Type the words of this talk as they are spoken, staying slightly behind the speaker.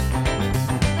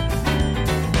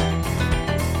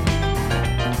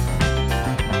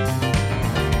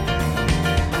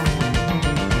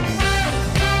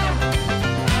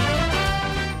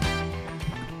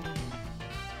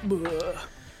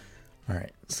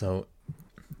So,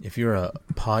 if you're a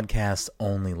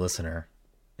podcast-only listener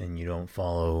and you don't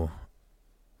follow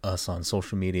us on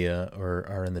social media or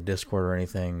are in the Discord or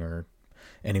anything or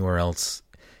anywhere else,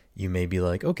 you may be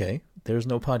like, okay, there's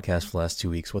no podcast for the last 2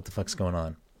 weeks. What the fuck's going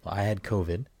on? Well, I had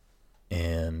COVID,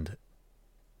 and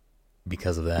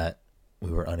because of that,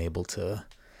 we were unable to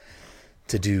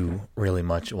do really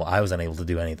much. Well, I was unable to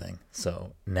do anything.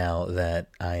 So now that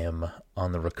I am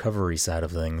on the recovery side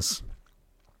of things,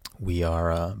 we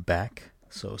are back.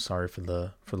 So sorry for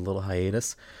the little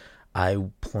hiatus. I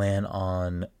plan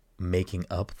on making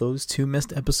up those 2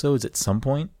 missed episodes at some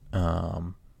point.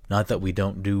 Not that we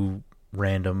don't do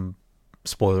random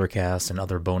spoiler casts and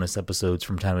other bonus episodes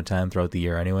from time to time throughout the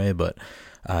year anyway, but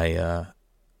the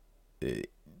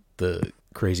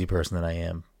crazy person that I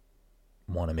am,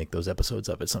 want to make those episodes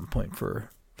up at some point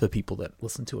for the people that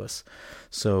listen to us.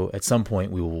 So at some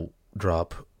point we will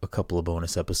drop a couple of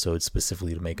bonus episodes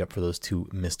specifically to make up for those 2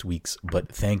 missed weeks. But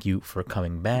thank you for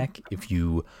coming back. If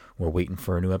you were waiting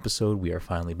for a new episode, we are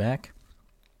finally back.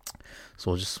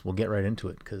 So we'll get right into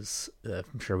it, because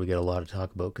I'm sure we get a lot to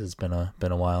talk about, because it's been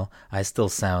a while. I still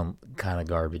sound kind of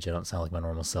garbage. I don't sound like my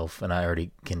normal self, and I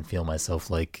already can feel myself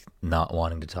like not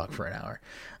wanting to talk for an hour.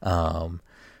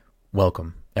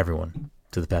 Welcome everyone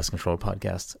to the Pass Controller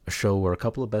Podcast, a show where a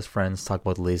couple of best friends talk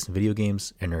about the latest in video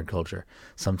games and nerd culture.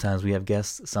 Sometimes we have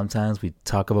guests, sometimes we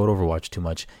talk about Overwatch too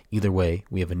much. Either way,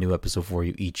 we have a new episode for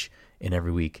you each and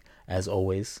every week. As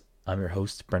always, I'm your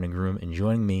host, Brendan Groom, and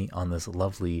joining me on this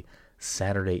lovely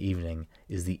Saturday evening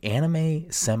is the anime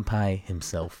senpai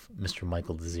himself, Mr.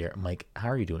 Michael Desir. Mike, how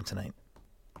are you doing tonight?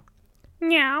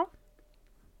 Meow.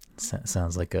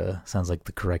 Sounds like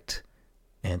the correct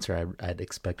answer I'd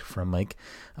expect from Mike.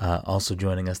 Also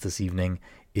joining us this evening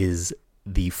is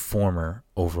the former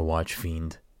Overwatch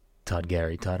fiend, Todd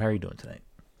Gary. Todd, how are you doing tonight?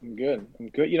 I'm good.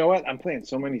 You know what? I'm playing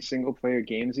so many single-player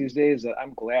games these days that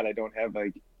I'm glad I don't have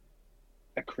like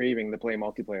a craving to play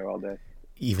multiplayer all day.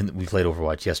 Even we played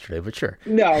Overwatch yesterday, but sure.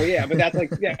 No, yeah, but that's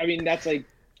like, yeah, I mean, that's like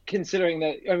considering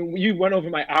that. I mean, you went over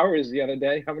my hours the other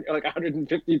day. How many? Like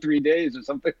 153 days or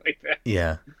something like that.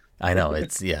 Yeah. I know,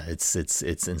 it's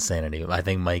insanity. I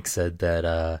think Mike said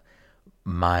that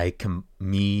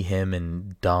me, him,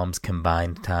 and Dom's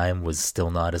combined time was still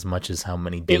not as much as how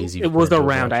many days it was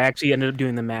around. I actually ended up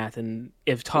doing the math, and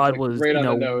if Todd was right on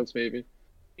the nose, maybe.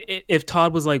 If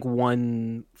Todd was like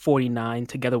 149,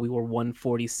 together we were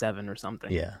 147 or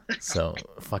something. Yeah, so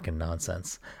fucking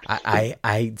nonsense.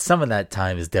 I some of that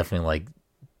time is definitely like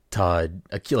Todd,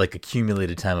 like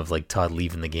accumulated time of like Todd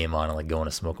leaving the game on and like going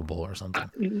to smoke a bowl or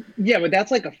something. Yeah, but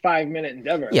that's like a 5-minute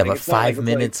endeavor. Yeah, like, but 5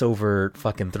 minutes over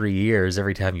fucking 3 years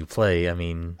every time you play. I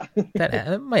mean,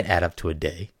 that might add up to a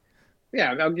day.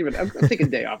 Yeah, I'll take a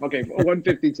day off. Okay,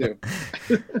 152.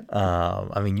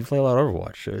 I mean, you play a lot of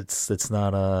Overwatch. It's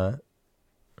not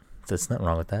there's nothing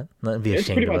wrong with that. Nothing to be It's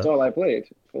ashamed pretty much about. all I played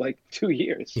for like 2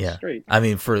 years straight. I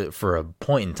mean, for a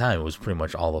point in time, it was pretty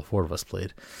much all the 4 of us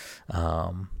played.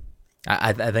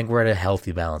 I think we're at a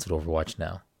healthy balance with Overwatch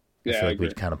now. I feel like we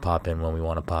kind of pop in when we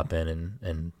want to pop in,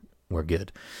 and we're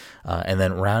good. And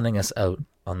then rounding us out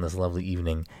on this lovely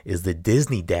evening is the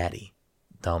Disney Daddy,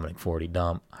 Dominic Forty.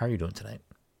 Dom, how are you doing tonight?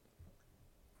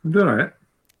 I'm doing all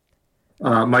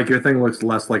right. Mike, your thing looks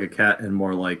less like a cat and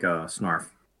more like a Snarf.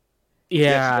 Yeah,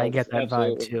 Yes, I get that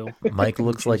absolutely. vibe too. Mike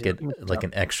looks like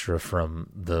an extra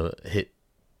from the hit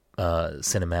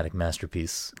cinematic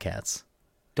masterpiece Cats.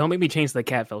 Don't make me change the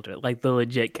cat filter, like the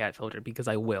legit cat filter, because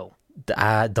I will.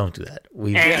 Don't do that.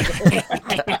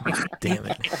 Damn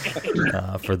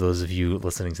it. For those of you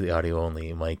listening to the audio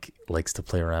only, Mike likes to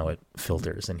play around with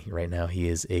filters, and right now he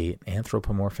is an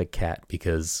anthropomorphic cat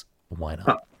because why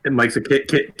not? And Mike's a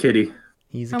kitty.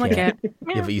 He's a I'm cat. a cat.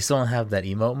 Yeah, but you still don't have that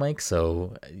emote, Mike.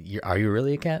 So, are you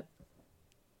really a cat?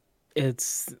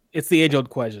 It's the age-old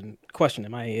question.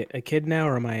 Am I a kid now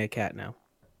or am I a cat now?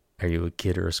 Are you a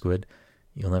kid or a squid?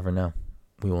 You'll never know.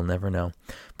 We will never know.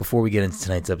 Before we get into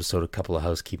tonight's episode, a couple of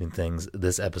housekeeping things.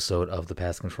 This episode of the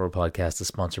Pass Control Podcast is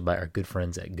sponsored by our good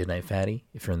friends at Goodnight Fatty.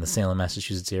 If you're in the Salem,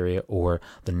 Massachusetts area or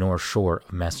the North Shore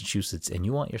of Massachusetts and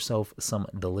you want yourself some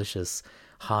delicious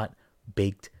hot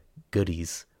baked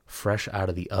goodies fresh out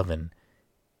of the oven,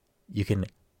 you can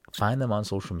find them on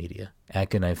social media at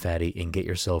Goodnight Fatty and get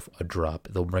yourself a drop.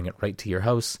 They'll bring it right to your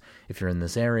house. If you're in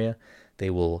this area, they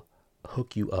will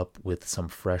hook you up with some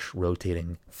fresh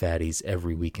rotating fatties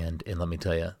every weekend, and let me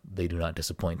tell you, they do not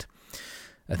disappoint.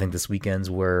 I think this weekend's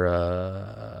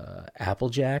were Apple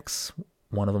Jacks.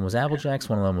 One of them was Apple Jacks,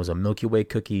 one of them was a Milky Way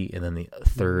cookie, and then the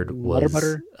third was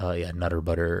Nutter Butter? Nutter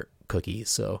Butter cookie.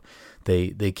 So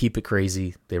they keep it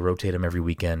crazy. They rotate them every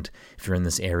weekend. If you're in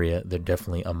this area, they're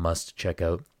definitely a must check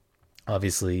out.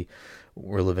 Obviously,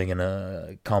 we're living in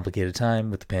a complicated time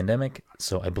with the pandemic,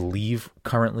 so I believe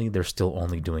currently they're still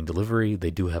only doing delivery.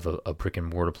 They do have a brick and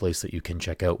mortar place that you can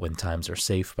check out when times are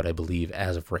safe, but I believe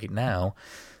as of right now,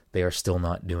 they are still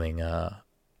not doing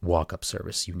walk-up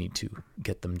service. You need to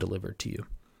get them delivered to you.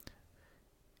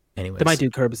 Anyways, They might do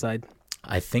curbside.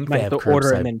 I think Might they have have to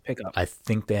order curbside. and then pick up. I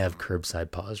think they have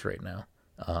curbside pause right now,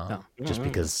 just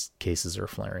because cases are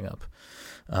flaring up.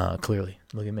 Clearly,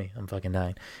 look at me, I'm fucking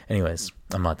dying. Anyways,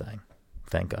 I'm not dying,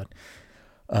 thank God.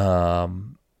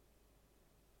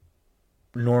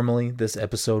 Normally, this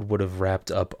episode would have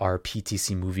wrapped up our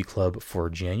PTC movie club for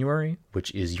January,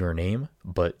 which is Your Name,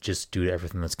 but just due to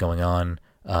everything that's going on,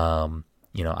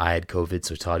 I had COVID,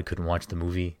 so Todd couldn't watch the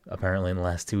movie apparently in the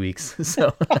last 2 weeks.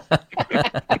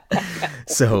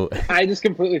 So I just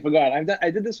completely forgot.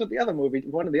 I did this with the other movie,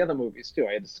 one of the other movies too.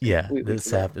 I just yeah, completely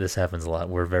forgot. this happens a lot.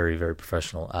 We're very, very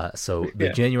professional. So the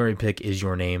Yeah. January pick is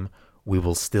Your Name. We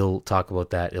will still talk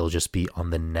about that. It'll just be on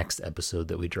the next episode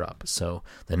that we drop. So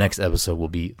the next episode will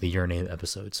be the Your Name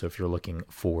episode. So if you're looking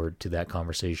forward to that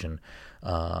conversation,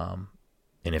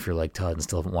 and if you're like Todd and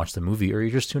still haven't watched the movie, or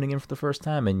you're just tuning in for the first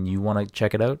time and you want to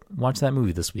check it out, watch that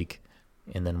movie this week,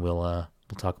 and then we'll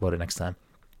talk about it next time.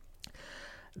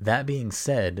 That being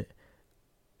said,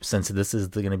 since this is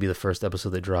going to be the first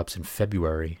episode that drops in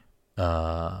February,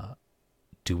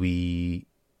 do we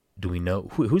know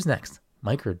who's next?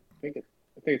 Mike or? I think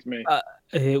it's me.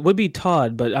 It would be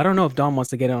Todd, but I don't know if Dom wants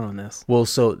to get in on this. Well,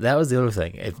 so that was the other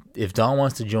thing. If Don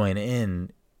wants to join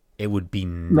in, it would be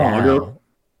No, now. I'll go.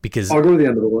 Because I'll go to the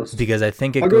end of the list. I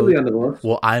think it I'll goes. go to the end of the list.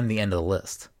 Well, I'm the end of the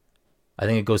list. I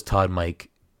think it goes Todd, Mike,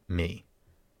 me.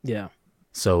 Yeah.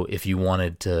 So if you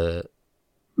wanted to,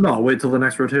 No, I'll wait till the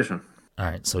next rotation. all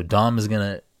right. So Dom is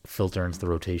gonna filter into the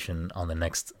rotation on the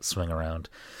next swing around.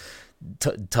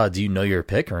 Todd, do you know your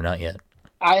pick or not yet?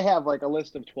 I have like a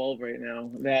list of 12 right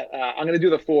now that I'm going to do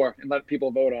the 4 and let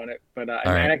people vote on it. But All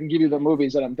right. I can give you the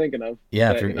movies that I'm thinking of.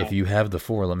 Yeah, that, if you have the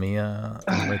 4, let me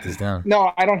write this down.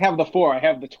 No, I don't have the 4. I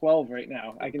have the 12 right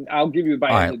now. I'll give you by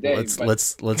All the right, end of the day.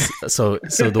 let's so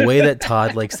the way that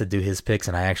Todd likes to do his picks,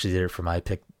 and I actually did it for my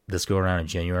pick this go around in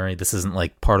January. This isn't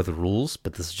like part of the rules,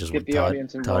 but this is just Get what the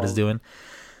audience Todd is involved. doing.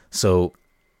 So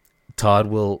Todd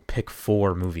will pick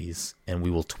 4 movies, and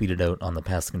we will tweet it out on the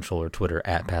Pass the Controller Twitter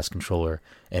at Pass Controller,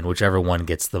 and whichever one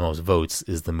gets the most votes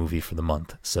is the movie for the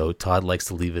month. So Todd likes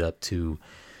to leave it up to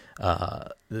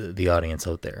the audience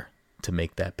out there to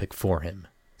make that pick for him.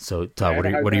 So Todd,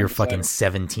 what are your fucking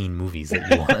 17 movies that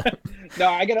you want? No,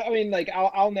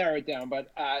 I'll narrow it down,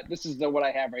 but this is what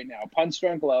I have right now: Punch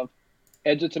Drunk Love,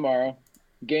 Edge of Tomorrow,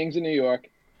 Gangs of New York,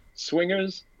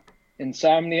 Swingers,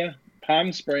 Insomnia,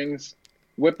 Palm Springs,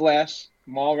 Whiplash,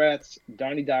 Mallrats,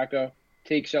 Donnie Darko,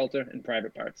 Take Shelter, and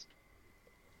Private Parts.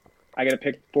 I got to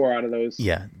pick 4 out of those.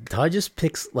 Yeah, Todd just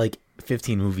picks like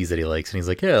 15 movies that he likes, and he's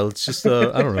like, "Yeah, let's just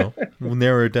I don't know, we'll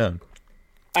narrow it down."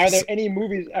 Are there any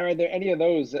movies? Are there any of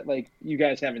those that like you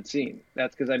guys haven't seen?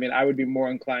 That's because I would be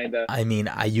more inclined to. I mean,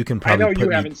 you can I know probably you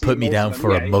haven't seen put me most down of them,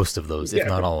 for yeah. most of those, if Yeah.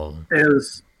 not all of them.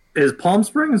 Is Palm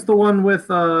Springs the one with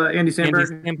Andy Andy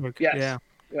Samberg? Samberg. Yes.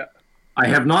 Yeah. I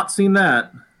have not seen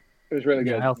that. It was really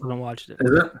good. Yeah, I also haven't watched it.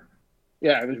 Is it?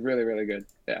 Yeah, it was really, really good.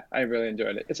 Yeah, I really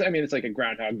enjoyed it. It's like a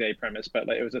Groundhog Day premise, but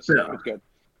like it was Yeah. it was good.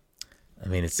 I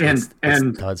mean, it's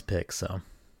And- Todd's pick, so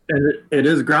And it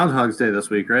is Groundhog's Day this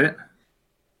week, right?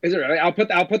 Is it really? I'll put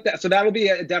that. So that'll be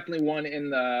definitely one in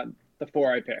the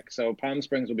 4 I pick. So Palm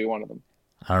Springs will be one of them.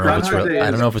 I don't know if it's Groundhog Day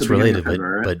I don't know if is it's the beginning related, of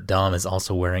February, but Dom is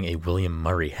also wearing a William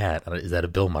Murray hat. Is that a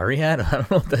Bill Murray hat? I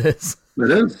don't know what that is.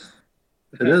 It is.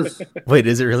 It is. Wait,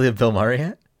 is it really a Bill Murray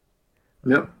hat?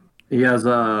 Yep. He has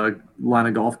a line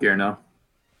of golf gear now.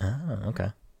 Oh, okay.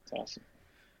 It's awesome.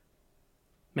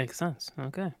 Makes sense.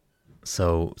 Okay.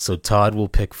 So Todd will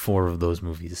pick 4 of those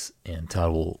movies, and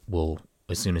Todd will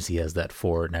as soon as he has that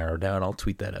 4 narrowed down, I'll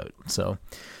tweet that out. So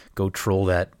go troll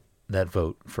that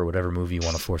vote for whatever movie you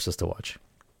want to force us to watch.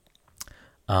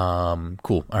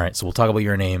 Cool. All right, so we'll talk about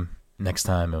Your Name next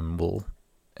time, and we'll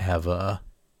have the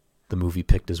movie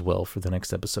picked as well for the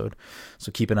next episode.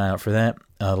 So keep an eye out for that.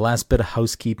 Last bit of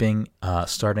housekeeping,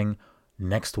 starting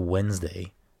next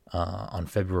Wednesday on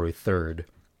February 3rd,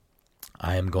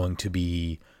 I am going to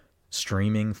be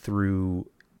streaming through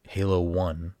Halo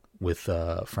 1 with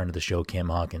a friend of the show, Cam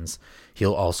Hawkins.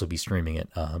 He'll also be streaming it,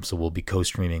 so we'll be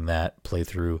co-streaming that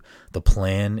playthrough. The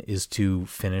plan is to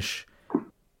finish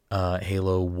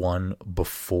Halo 1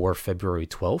 before February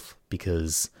 12th,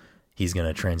 because he's going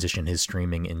to transition his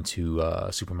streaming into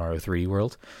Super Mario 3D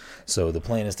World. So the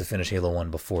plan is to finish Halo 1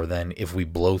 before then. If we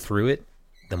blow through it,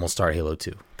 then we'll start Halo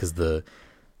 2, because the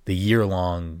the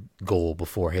year-long goal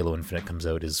before Halo Infinite comes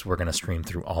out is we're going to stream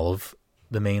through all of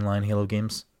the mainline Halo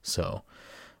games. So,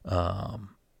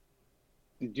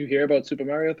 Did you hear about Super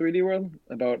Mario 3D World?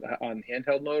 About on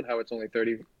handheld mode, how it's only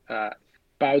 30.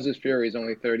 Bowser's Fury is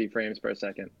only 30 frames per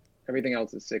second. Everything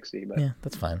else is 60. But yeah,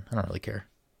 that's fine. I don't really care.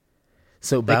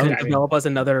 So They Bowser, could develop us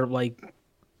another like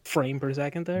frame per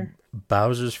second there.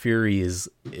 Bowser's Fury is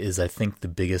I think the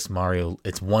biggest Mario.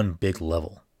 It's one big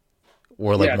level,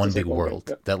 or like Yeah, it's one a big single world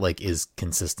thing. that like is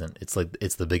consistent. It's like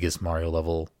it's the biggest Mario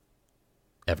level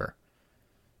ever.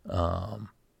 I'm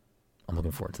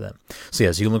looking forward to that. So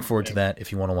yeah, so you can look forward to that.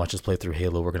 If you want to watch us play through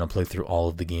Halo, we're going to play through all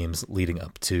of the games leading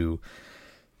up to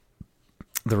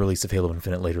the release of Halo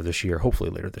Infinite later this year, hopefully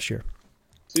later this year.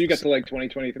 So you got to like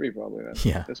 2023 probably then,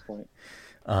 Yeah. at this point.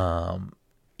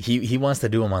 He wants to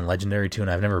do them on Legendary too, and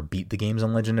I've never beat the games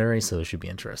on Legendary, so it should be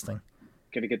interesting.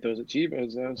 Got to get those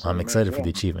achievements. So I'm might excited as for the well.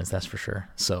 achievements, that's for sure.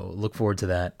 So look forward to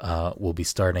that. We'll be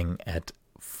starting at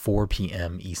 4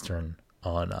 p.m. Eastern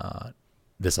on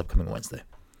this upcoming Wednesday.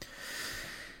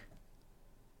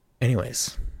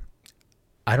 Anyways,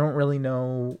 I don't really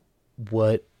know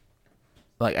what...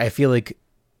 Like, I feel like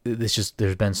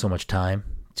there's been so much time,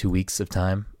 2 weeks of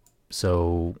time,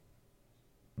 so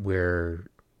we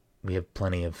have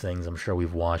plenty of things I'm sure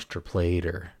we've watched or played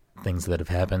or things that have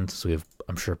happened, so we have,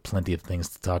 I'm sure, plenty of things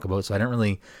to talk about. So I don't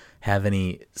really have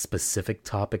any specific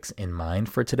topics in mind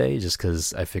for today, just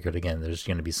because I figured, again, there's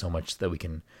going to be so much that we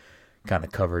can kind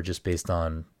of cover just based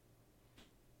on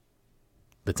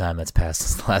the time that's passed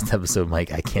since the last episode.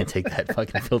 Mike, I can't take that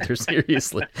fucking filter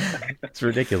seriously. It's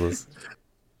ridiculous.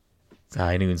 It's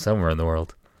high noon somewhere in the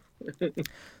world.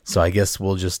 So I guess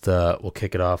we'll just we'll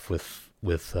kick it off with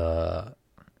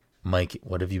Mike.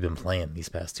 What have you been playing these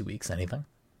past 2 weeks? Anything?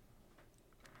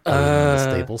 Other than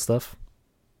the staple stuff?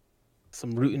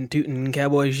 Some rootin' tootin'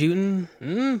 cowboy shooting.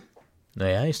 No,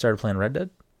 yeah, you started playing Red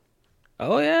Dead?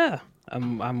 Oh yeah,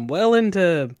 I'm well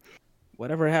into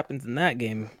whatever happens in that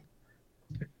game.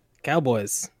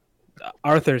 Cowboys,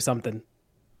 Arthur something.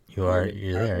 You're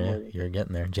there, yeah. You're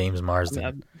getting there. James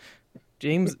Marsden.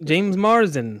 James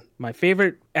Marsden, my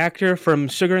favorite actor from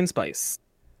Sugar and Spice.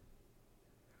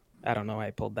 I don't know why I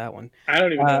pulled that one. I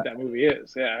don't even know what that movie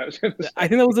is. Yeah, I was gonna say. I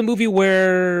think that was a movie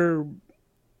where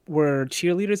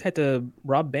cheerleaders had to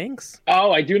rob banks.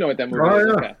 Oh, I do know what that movie Oh, is.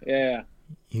 yeah. Okay. Yeah.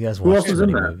 You guys Who watch else too is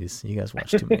in many that? movies. You guys watch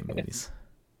too many movies.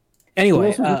 Who Anyway,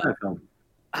 else was in that film?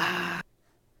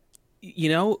 you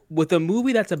know, with a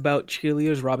movie that's about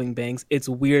cheerleaders robbing banks, it's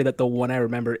weird that the one I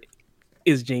remember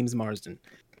is James Marsden.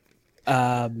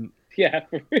 Yeah.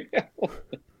 For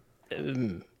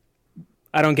real.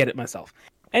 I don't get it myself.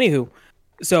 Anywho,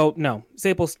 so no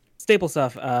staple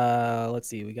stuff. Let's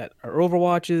see. We got our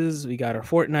Overwatches, we got our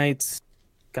Fortnites,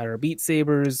 got our Beat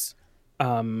Sabers.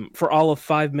 For all of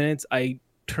 5 minutes, I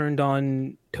turned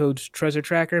on Toad's Treasure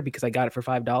Tracker because I got it for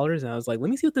 $5, and I was like, "Let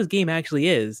me see what this game actually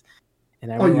is."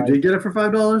 And I Oh, you realized did get it for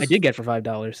 $5? I did get it for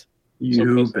 $5. So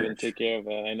You close to bitch. take care of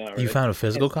that. I know. Right? You found a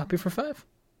physical copy for $5?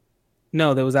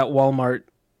 No, there was that Walmart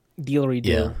dealery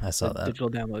deal. Yeah, I saw that. Digital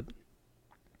download.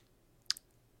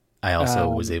 I also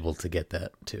was able to get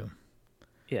that too.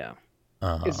 Yeah.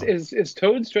 Is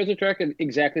Toad's Treasure Tracker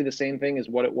exactly the same thing as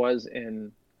what it was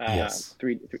in Yes.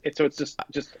 3? So it's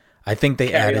just I think they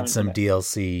Carry on added to some that.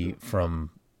 DLC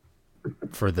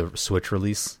for the Switch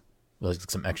release, like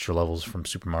some extra levels from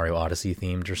Super Mario Odyssey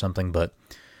themed or something. But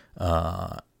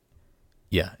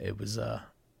yeah, it was.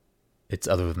 It's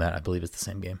other than that, I believe it's the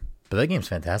same game. But that game's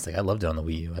fantastic. I loved it on the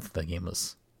Wii U. I thought that game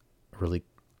was a really,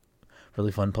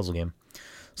 really fun puzzle game.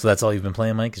 So that's all you've been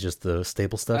playing, Mike? Is just the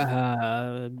staple stuff?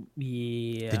 Yeah.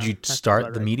 Did you that sounds start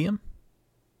about the right. medium?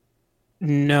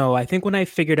 No, I think when I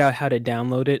figured out how to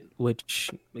download it, which,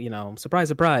 you know, surprise,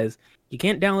 surprise, you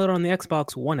can't download it on the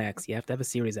Xbox One X. You have to have a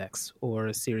Series X or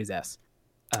a Series S.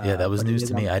 Yeah, that was but it news is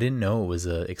to me. on- I didn't know it was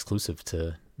exclusive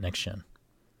to next gen.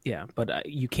 Yeah, but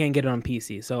you can get it on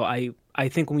PC. So I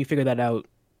think when we figured that out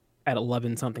at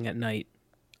 11 something at night,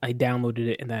 I downloaded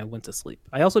it and then I went to sleep.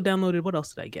 I also downloaded, what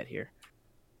else did I get here?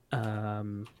 I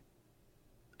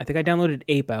think I downloaded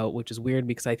Ape Out, which is weird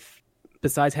because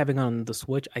besides having it on the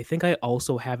Switch, I think I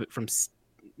also have it from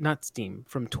not Steam,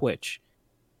 from Twitch.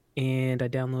 And I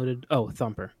downloaded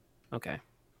Thumper. Okay.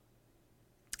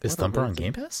 Is What a Thumper on loser.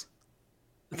 Game Pass?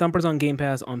 Thumper's on Game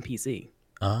Pass on PC.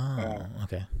 Oh,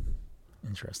 okay.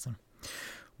 Interesting.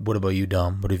 What about you,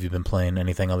 Dom? What have you been playing?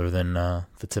 Anything other than the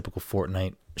typical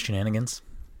Fortnite shenanigans?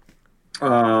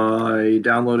 I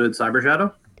downloaded Cyber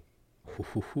Shadow.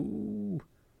 Hoo-hoo-hoo.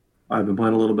 I've been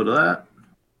playing a little bit of that.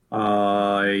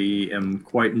 I am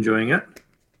quite enjoying it.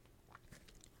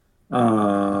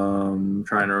 Trying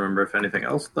to remember if anything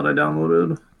else that I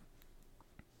downloaded.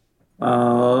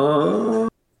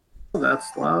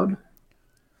 That's loud.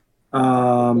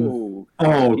 Ooh,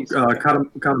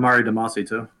 Katamari Damacy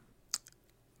too.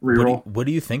 Reroll. What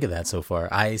do you think of that so far?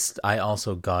 I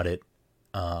also got it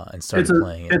and started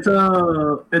playing it.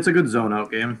 It's a good zone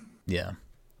out game. Yeah,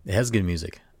 it has good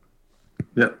music.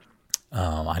 Yep.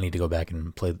 I need to go back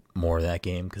and play more of that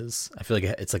game because I feel like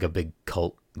it's like a big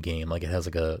cult game. Like it has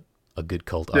like a good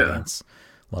cult audience.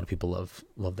 A lot of people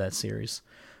love that series.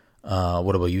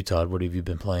 What about you, Todd? What have you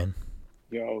been playing?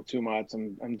 Yo, too much.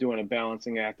 I'm doing a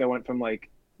balancing act. I went from like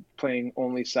playing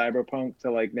only Cyberpunk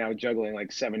to like now juggling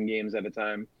like 7 games at a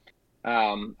time.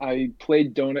 I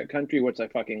played Donut Country, which I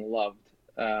fucking loved.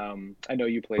 I know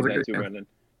you played that too, Brendan.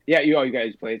 Yeah, you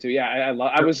guys played too. Yeah,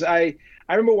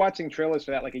 I remember watching trailers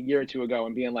for that like a year or two ago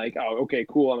and being like, oh, okay,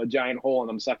 cool. I'm a giant hole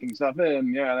and I'm sucking stuff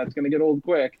in. Yeah, that's gonna get old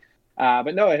quick.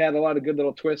 But no, it had a lot of good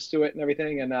little twists to it and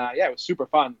everything, and yeah, it was super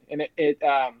fun. And it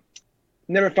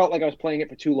never felt like I was playing it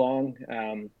for too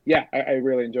long. Yeah, I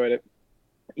really enjoyed it.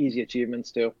 Easy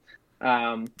achievements too.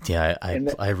 Yeah, I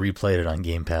replayed it on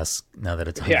Game Pass. Now that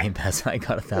it's on Game Pass, I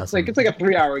got 1,000. It's like a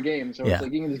 3-hour game, so it's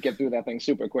like you can just get through that thing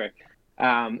super quick.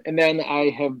 And then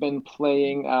I have been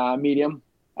playing Medium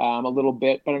a little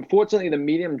bit, but unfortunately the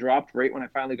Medium dropped right when I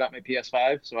finally got my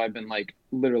PS5, so I've been like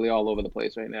literally all over the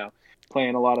place right now,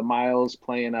 playing a lot of Miles,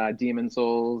 playing Demon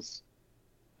Souls.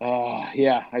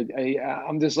 Yeah,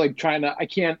 I'm just like trying to. I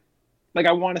can't. Like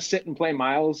I want to sit and play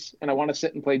Miles, and I want to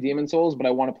sit and play Demon Souls, but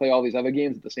I want to play all these other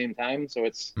games at the same time. So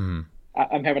it's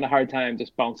I'm having a hard time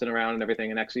just bouncing around and everything,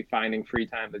 and actually finding free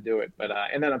time to do it. But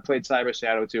and then I played Cyber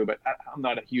Shadow too, but I'm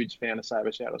not a huge fan of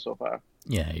Cyber Shadow so far.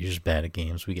 Yeah, you're just bad at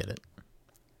games. We get it.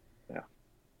 Yeah,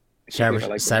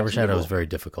 Cyber Shadow is very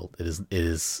difficult. It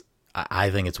is. I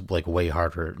think it's like way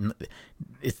harder.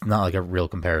 It's not like a real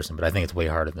comparison, but I think it's way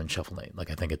harder than Shovel Knight. Like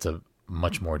I think it's a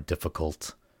much more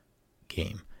difficult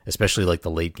game, especially like the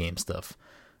late game stuff.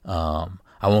 I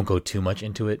won't go too much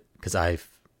into it because I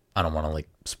don't want to like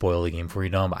spoil the game for you,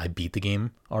 Dom. I beat the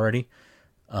game already,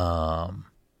 as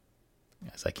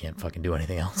I can't fucking do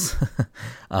anything else.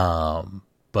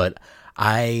 But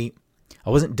I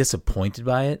wasn't disappointed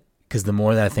by it. Because the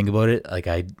more that I think about it, like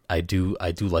I do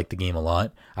like the game a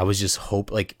lot. I was just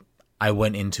I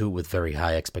went into it with very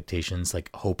high expectations, like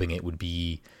hoping it would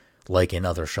be like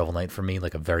another Shovel Knight for me,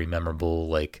 like a very memorable,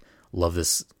 like love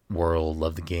this world,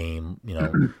 love the game, you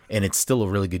know. And it's still a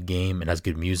really good game. It has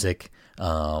good music.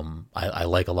 I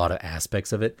like a lot of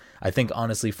aspects of it. I think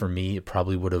honestly for me, it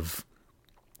probably would have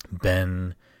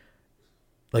been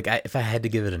like if I had to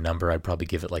give it a number, I'd probably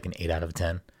give it like an 8 out of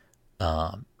 10.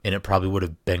 And it probably would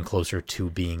have been closer to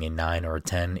being a 9 or a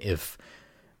 10 if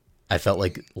I felt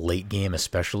like late game,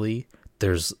 especially,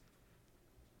 there's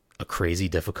a crazy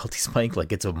difficulty spike.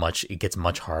 Like it gets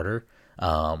much harder,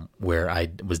 where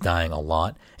I was dying a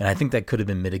lot. And I think that could have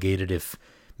been mitigated if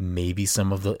maybe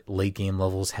some of the late game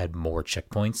levels had more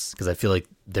checkpoints. Cause I feel like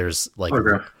there's like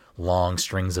long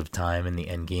strings of time in the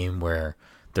end game where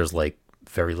there's like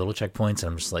very little checkpoints. And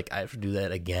I'm just like, I have to do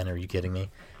that again. Are you kidding me?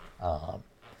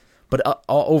 But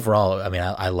overall, I mean,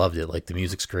 I loved it. Like the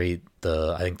music's great.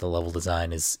 I think the level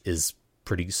design is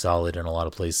pretty solid in a lot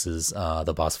of places.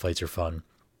 The boss fights are fun,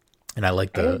 and I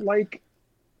like the. I don't like.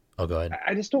 Oh, go ahead.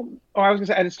 I just don't. Oh, I was gonna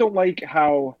say I just don't like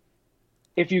how,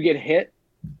 if you get hit,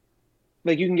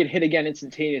 like you can get hit again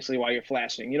instantaneously while you're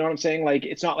flashing. You know what I'm saying? Like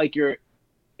it's not like you're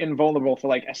invulnerable for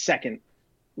like a second.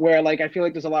 Where like I feel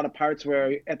like there's a lot of parts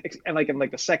where and like in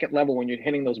like the second level when you're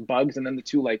hitting those bugs and then the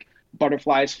 2 like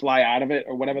butterflies fly out of it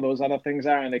or whatever those other things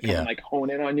are and they come and like hone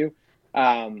in on you.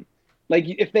 Like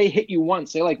if they hit you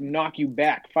once, they like knock you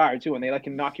back far too, and they like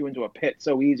can knock you into a pit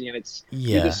so easy, and it's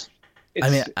I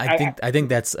mean, I think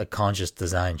that's a conscious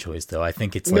design choice though. I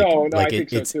think it's like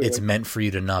it's meant for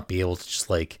you to not be able to just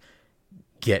like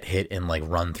get hit and like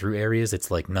run through areas. It's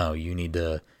like no, you need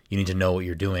to know what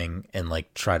you're doing and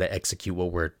like try to execute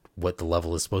what the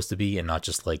level is supposed to be and not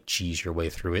just like cheese your way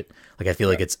through it. Like I feel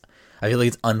like it's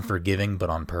unforgiving but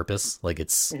on purpose. Like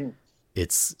it's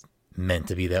meant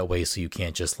to be that way so you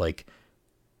can't just like,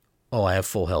 oh, I have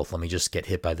full health, let me just get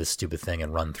hit by this stupid thing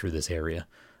and run through this area.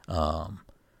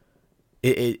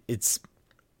 It's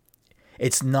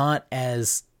not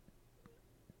as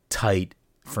tight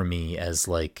for me as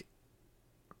like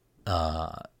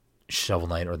Shovel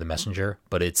Knight or The Messenger,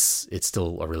 but it's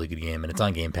still a really good game, and it's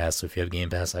on Game Pass. So if you have Game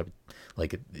Pass,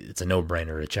 it's a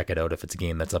no-brainer to check it out if it's a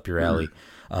game that's up your alley.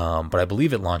 But I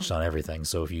believe it launched on everything.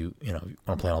 So if you want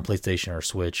to play it on PlayStation or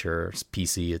Switch or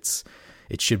PC,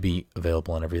 it should be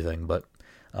available on everything. But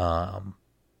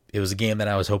it was a game that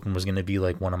I was hoping was going to be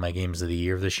like one of my games of the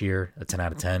year this year, a 10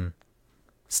 out of 10.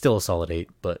 Still a solid 8,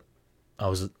 but I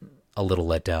was a little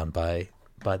let down by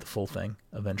buy the full thing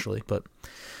eventually, but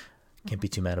can't be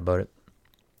too mad about it.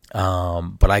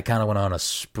 But I kind of went on a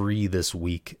spree this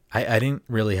week. I didn't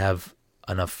really have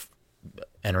enough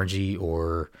energy,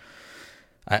 or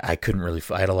I couldn't really.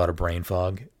 I had a lot of brain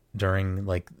fog during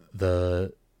like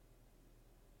the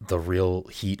real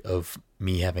heat of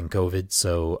me having COVID,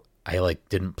 so I like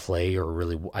didn't play or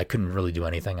really. I couldn't really do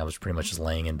anything. I was pretty much just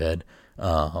laying in bed.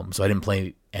 So I didn't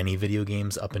play any video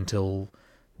games up until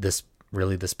this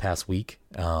past week.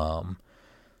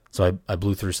 So I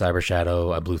blew through Cyber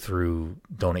Shadow. I blew through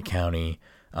Donut County.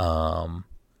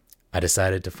 I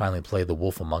decided to finally play The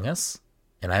Wolf Among Us,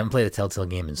 and I haven't played a Telltale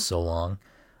game in so long.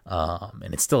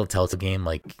 And it's still a Telltale game.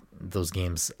 Like those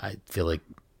games, I feel like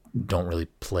don't really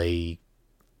play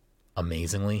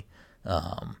amazingly.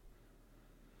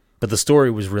 But the story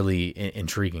was really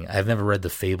intriguing. I've never read the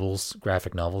Fables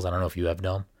graphic novels. I don't know if you have,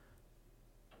 Dom.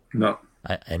 No.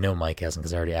 I know Mike hasn't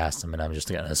because I already asked him, and I'm just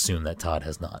going to assume that Todd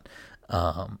has not.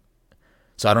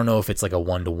 So I don't know if it's like a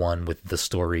 1-to-1 with the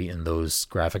story in those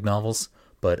graphic novels,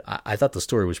 but I thought the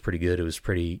story was pretty good. It was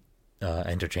pretty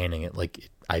entertaining.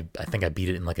 I think I beat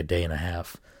it in like a day and a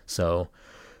half. So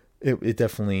it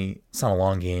definitely, it's not a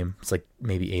long game. It's like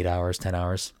maybe 8 hours, 10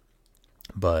 hours.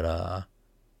 But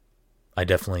I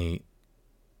definitely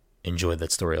enjoyed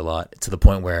that story a lot, to the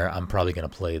point where I'm probably going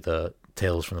to play the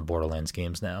Tales from the Borderlands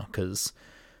games now, because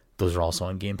those are also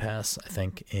on Game Pass, I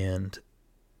think, and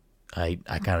I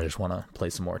kind of just want to play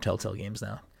some more Telltale games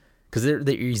now, because they're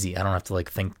easy. I don't have to like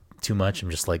think too much. I'm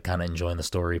just like kind of enjoying the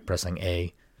story, pressing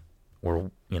A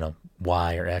or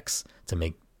Y or X to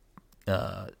make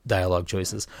dialogue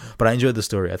choices. But I enjoyed the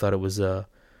story. I thought it was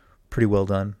pretty well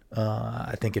done.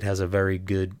 I think it has a very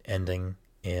good ending,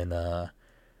 and I'm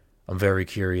very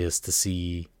curious to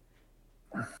see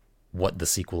what the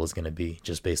sequel is going to be,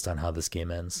 just based on how this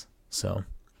game ends. So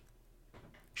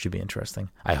should be interesting.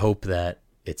 I hope that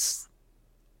it's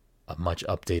a much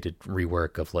updated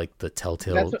rework of like the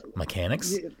Telltale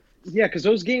mechanics. Yeah, because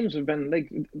those games have been like,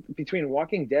 between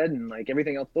Walking Dead and like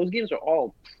everything else, those games are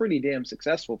all pretty damn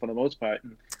successful for the most part.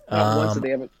 And once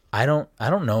they have I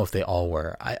don't know if they all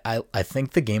were. I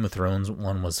think the Game of Thrones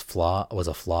one was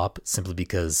a flop simply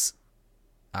because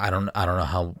I don't know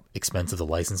how expensive the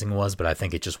licensing was, but I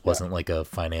think it just wasn't like a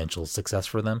financial success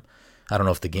for them. I don't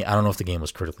know if the game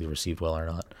was critically received well or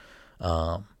not.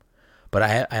 But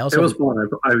I also, it was fun.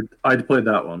 I played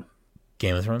that one.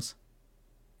 Game of Thrones.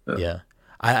 Yeah.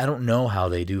 I don't know how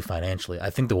they do financially. I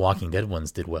think the Walking Dead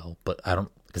ones did well, but I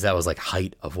don't, because that was like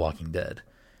height of Walking Dead.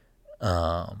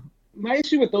 My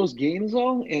issue with those games,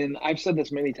 though, and I've said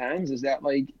this many times, is that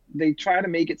like they try to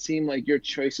make it seem like your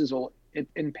choices will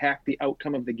impact the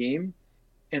outcome of the game.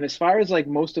 And as far as like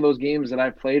most of those games that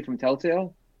I've played from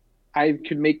Telltale, I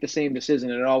could make the same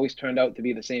decision, and it always turned out to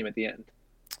be the same at the end.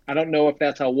 I don't know if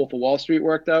that's how Wolf of Wall Street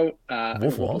worked out.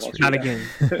 Wolf of Wall Street, not again.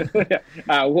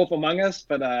 Wolf Among Us,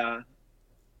 but I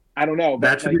don't know. But,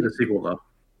 that should be the sequel, though.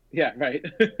 Yeah, right.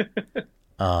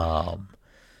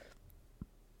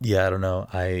 Yeah, I don't know.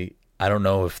 I don't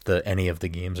know if any of the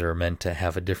games are meant to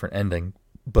have a different ending,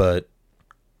 but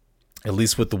at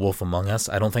least with the Wolf Among Us,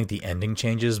 I don't think the ending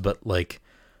changes, but like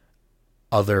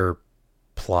other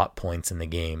plot points in the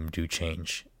game do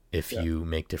change if you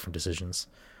make different decisions.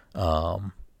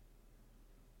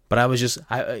 But I was just,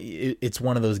 it's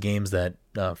one of those games that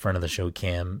friend of the show,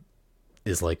 Cam,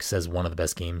 is like, says one of the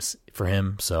best games for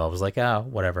him. So I was like,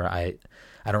 whatever. I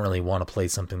don't really want to play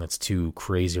something that's too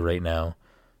crazy right now.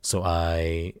 So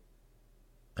I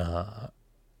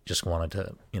just wanted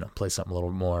to, play something a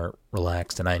little more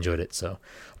relaxed, and I enjoyed it. So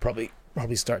probably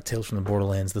start Tales from the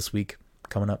Borderlands this week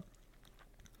coming up.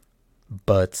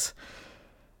 But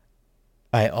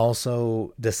I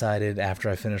also decided after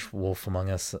I finished Wolf Among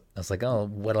Us, I was like, oh,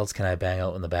 what else can I bang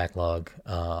out in the backlog?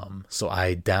 So I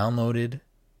re-downloaded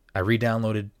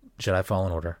Jedi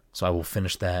Fallen Order. So I will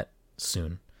finish that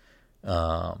soon.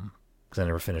 Because I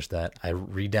never finished that. I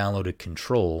re-downloaded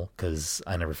Control because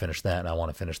I never finished that, and I want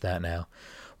to finish that now.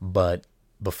 But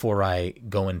before I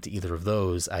go into either of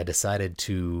those, I decided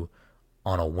to,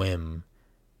 on a whim,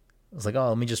 I was like,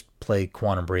 let me just play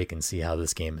Quantum Break and see how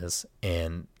this game is.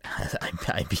 And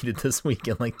I beat it this week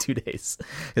in like 2 days.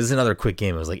 It's another quick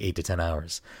game. It was like 8 to 10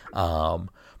 hours.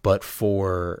 But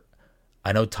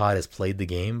I know Todd has played the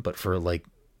game, but for like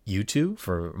you two,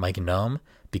 for Mike and Dom,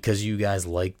 because you guys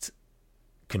liked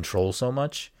Control so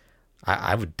much,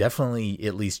 I would definitely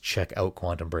at least check out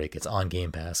Quantum Break. It's on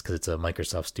Game Pass because it's a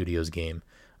Microsoft Studios game.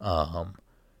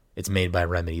 It's made by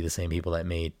Remedy, the same people that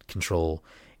made Control.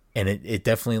 And it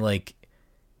definitely, like,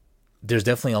 there's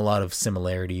definitely a lot of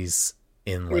similarities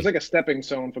in, like, it was like a stepping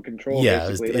stone for Control. Yeah,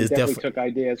 basically. it They definitely took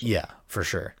ideas. Yeah, for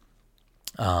sure.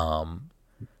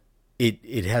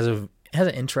 it has an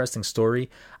interesting story.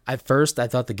 At first, I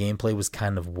thought the gameplay was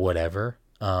kind of whatever.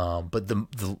 But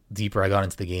the deeper I got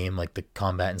into the game, like the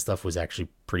combat and stuff was actually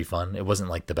pretty fun. It wasn't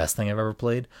like the best thing I've ever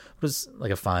played. It was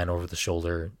like a fine over the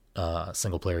shoulder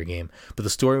single player game. But the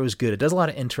story was good. It does a lot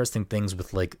of interesting things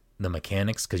with like the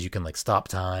mechanics because you can like stop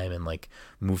time and like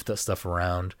move the stuff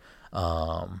around.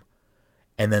 And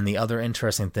then the other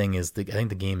interesting thing is I think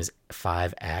the game is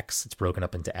 5 acts. It's broken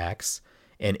up into acts,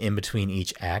 and in between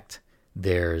each act,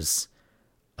 there's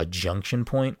a junction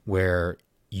point where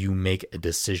you make a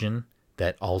decision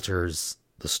that alters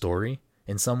the story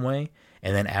in some way.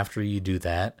 And then after you do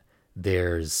that,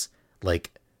 there's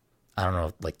like, I don't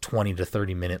know, like 20 to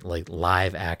 30 minute like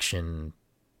live action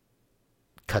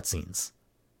cutscenes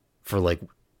for like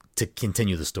to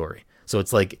continue the story. So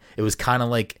it's like, it was kind of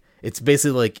like, it's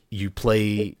basically like you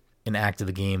play an act of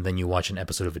the game, then you watch an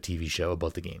episode of a TV show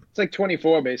about the game. It's like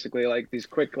 24 basically, like these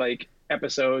quick like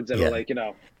episodes that are like, you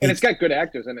know, and it's got good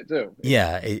actors in it too.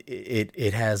 Yeah,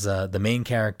 it has the main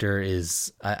character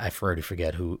is I already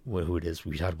forget who it is.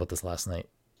 We talked about this last night.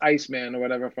 Iceman or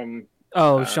whatever from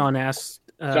Sean Assmore.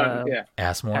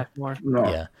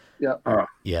 No. Yeah.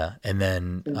 Yeah, and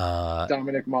then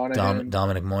Dominic Monaghan.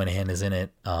 Dominic Monaghan is in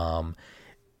it.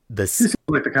 He seems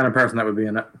like the kind of person that would be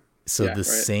in it. So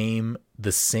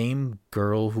the same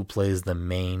girl who plays the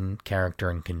main character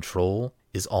in Control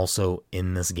is also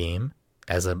in this game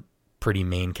as a pretty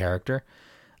main character,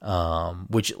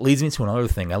 which leads me to another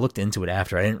thing. I looked into it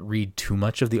after. I didn't read too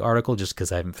much of the article just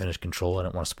because I haven't finished Control. I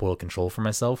didn't want to spoil Control for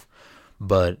myself.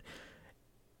 But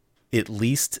at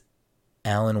least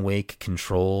Alan Wake,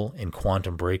 Control, and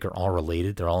Quantum Break are all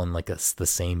related. They're all in like the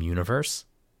same universe.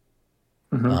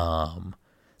 Mm-hmm.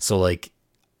 So like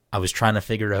I was trying to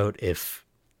figure out if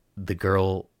the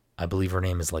girl, I believe her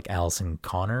name is like Alison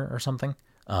Connor or something,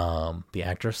 the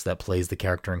actress that plays the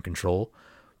character in Control,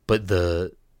 but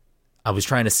I was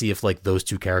trying to see if like those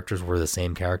two characters were the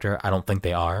same character. I don't think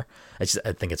they are. I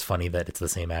think it's funny that it's the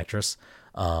same actress.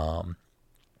 And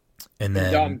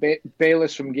then Don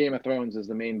Bayless from Game of Thrones is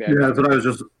the main bad. Yeah, that's what I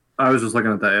was just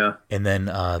looking at that. Yeah. And then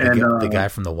the guy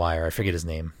from The Wire, I forget his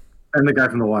name. And the guy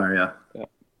from The Wire, yeah.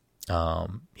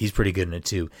 He's pretty good in it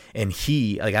too. And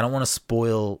I don't want to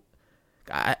spoil.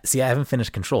 I haven't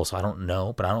finished Control, so I don't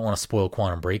know, but I don't want to spoil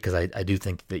Quantum Break because I do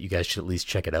think that you guys should at least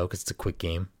check it out because it's a quick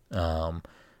game. And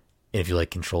if you like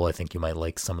Control, I think you might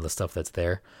like some of the stuff that's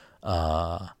there.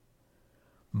 But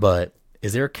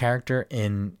is there a character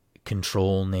in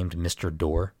Control named Mr.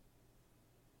 Door?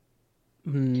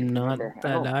 Not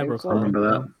that I recall. Remember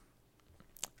that?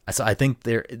 So I think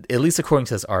there, at least according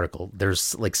to this article,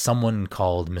 there's like someone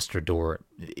called Mr. Door.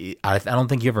 I don't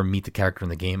think you ever meet the character in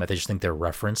the game. I just think they're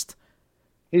referenced.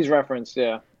 He's referenced,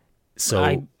 yeah.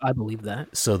 So I believe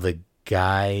that. So the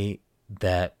guy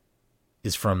that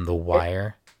is from The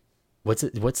Wire, what's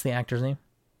the actor's name?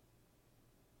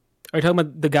 Are you talking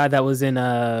about the guy that was in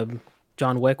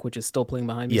John Wick, which is still playing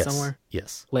behind me somewhere?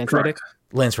 Yes. Lance Reddick?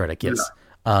 Lance Reddick, yes.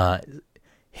 Yeah.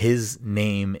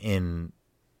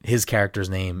 His character's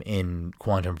name in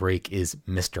Quantum Break is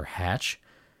Mr. Hatch,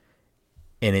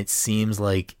 and it seems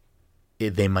like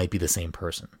they might be the same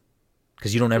person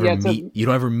because you don't ever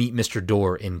meet Mr.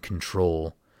 Door in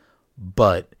Control,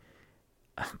 but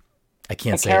I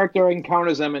can't say character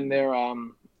encounters them in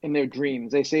their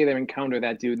dreams. They say they encounter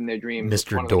that dude in their dreams.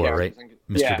 Mr. Door, right?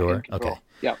 Mr. Door. Okay.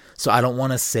 Yeah. So I don't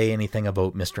want to say anything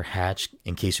about Mr. Hatch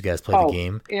in case you guys play the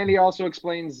game. And he also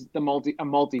explains a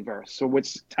multiverse, so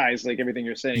which ties like everything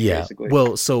you're saying. Yeah. Basically.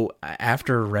 Well, so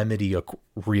after Remedy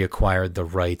reacquired the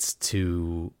rights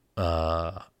to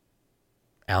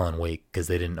Alan Wake because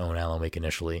they didn't own Alan Wake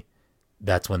initially,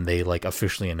 that's when they like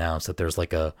officially announced that there's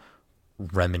like a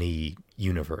Remedy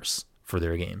universe for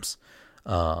their games.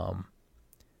 But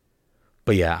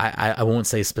yeah, I won't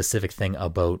say a specific thing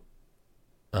about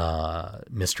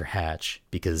Mr. Hatch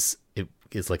because it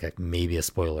is like maybe a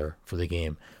spoiler for the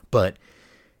game, but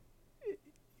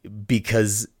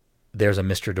because there's a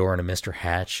Mr. Door and a Mr.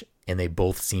 Hatch and they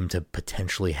both seem to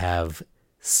potentially have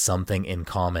something in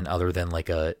common other than like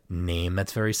a name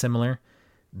that's very similar,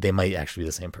 they might actually be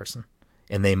the same person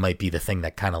and they might be the thing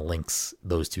that kind of links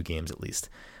those two games at least.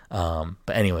 But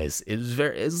anyways,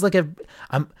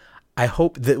 I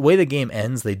hope the way the game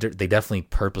ends, they definitely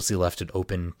purposely left it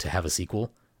open to have a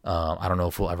sequel. I don't know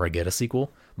if we'll ever get a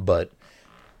sequel, but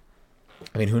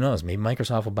I mean, who knows? Maybe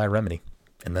Microsoft will buy Remedy,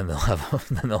 and then they'll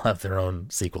have their own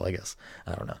sequel. I guess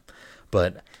I don't know,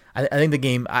 but I think the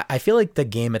game. I feel like the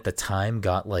game at the time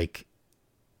got like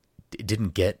it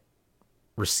didn't get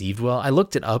received well. I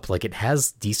looked it up. Like, it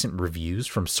has decent reviews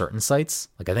from certain sites.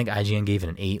 Like, I think IGN gave it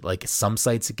an 8. Like, some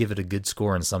sites give it a good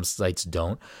score and some sites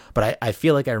don't. But I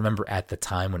feel like I remember at the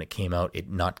time when it came out, it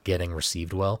not getting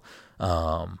received well.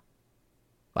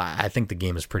 I think the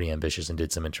game is pretty ambitious and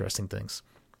did some interesting things.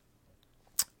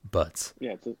 But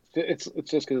yeah, it's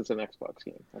just because it's an Xbox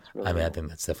game. That's really. I mean, I think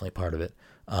that's definitely part of it.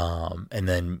 And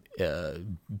then,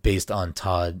 based on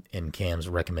Todd and Cam's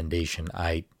recommendation,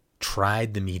 I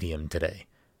tried the medium today,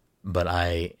 but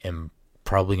I am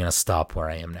probably going to stop where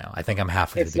I am now. I think I'm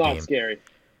halfway through the game. It's not scary. Do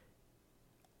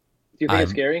you think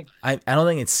it's scary? I don't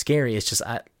think it's scary. It's just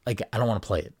I don't want to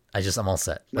play it. I'm all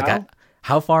set. No? Like,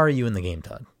 how far are you in the game,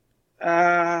 Todd?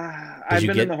 I've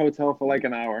been in the hotel for like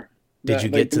an hour. Did you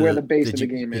get to where the base of the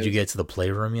game is? Did you get to the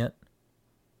playroom yet?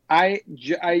 I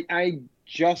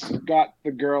just got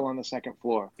the girl on the second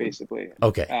floor, basically.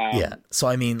 Okay, yeah. So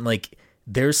I mean, like,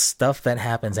 there's stuff that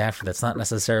happens after that's not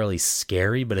necessarily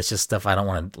scary, but it's just stuff I don't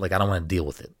want to, like, I don't want to deal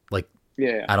with it. Like,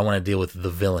 yeah, I don't want to deal with the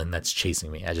villain that's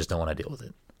chasing me. I just don't want to deal with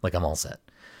it. Like, I'm all set.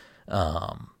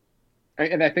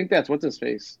 And I think that's what's his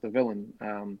face, the villain.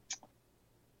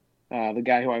 The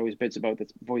guy who I always bitch about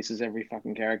that voices every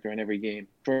fucking character in every game.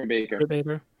 Troy Baker. Troy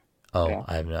Baker. Oh, Yeah.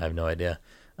 I have no idea.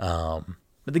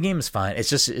 But the game is fine.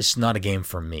 It's not a game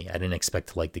for me. I didn't expect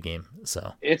to like the game,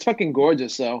 so It's fucking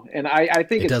gorgeous though, and I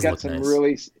think it's got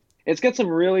some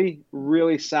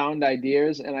really sound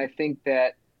ideas, and I think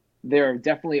that they're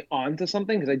definitely onto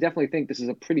something, because I definitely think this is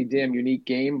a pretty damn unique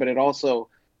game, but it also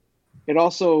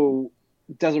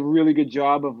does a really good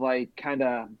job of like kind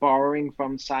of borrowing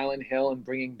from Silent Hill and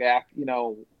bringing back, you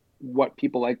know, what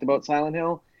people liked about Silent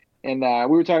Hill. And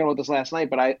we were talking about this last night,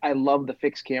 but I love the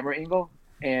fixed camera angle,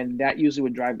 and that usually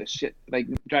would drive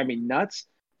me nuts,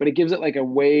 but it gives it like a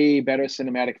way better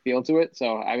cinematic feel to it.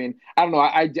 So, I mean, I don't know.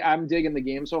 I'm digging the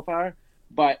game so far,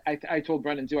 but I told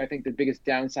Brendan too, I think the biggest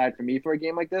downside for me for a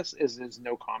game like this is there's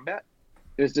no combat.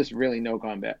 There's just really no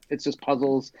combat. It's just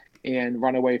puzzles and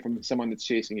run away from someone that's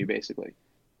chasing you, basically.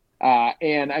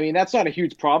 And I mean, that's not a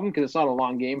huge problem because it's not a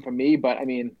long game for me, but I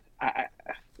mean,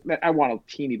 I want a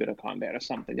teeny bit of combat or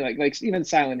something. Like even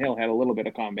Silent Hill had a little bit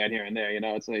of combat here and there, you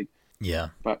know, it's like, yeah.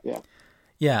 But yeah.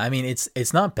 Yeah, I mean,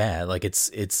 it's not bad. Like, it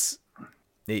seems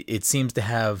to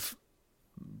have,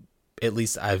 at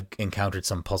least I've encountered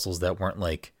some puzzles that weren't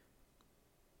like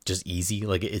just easy.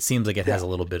 Like, it seems like it has a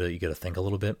little bit of, you got to think a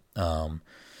little bit.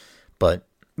 But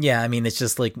yeah, I mean, it's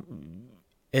just like,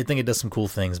 I think it does some cool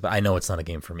things, but I know it's not a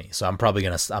game for me. So I'm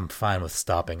fine with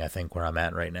stopping, I think, where I'm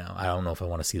at right now. I don't know if I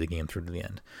want to see the game through to the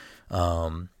end.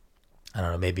 I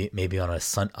don't know, maybe on a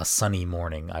sunny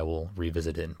morning I will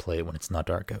revisit it and play it when it's not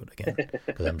dark out again,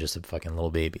 because I'm just a fucking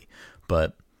little baby.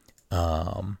 But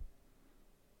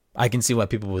I can see why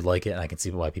people would like it, and I can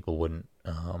see why people wouldn't.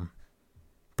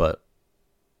 But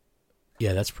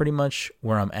yeah, that's pretty much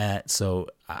where I'm at. So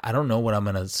I don't know what I'm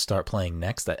going to start playing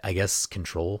next. I guess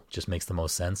Control just makes the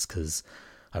most sense, because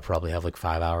I probably have like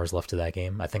 5 hours left to that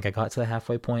game. I think I got to the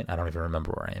halfway point. I don't even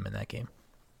remember where I am in that game.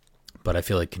 But I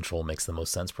feel like Control makes the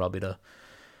most sense probably to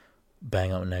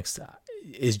bang out next.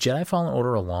 Is Jedi Fallen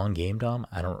Order a long game, Dom?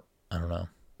 I don't know.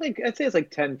 I'd say it's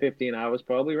like 10, 15 hours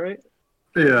probably, right?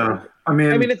 Yeah. I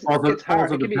mean it's hard. also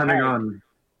It can be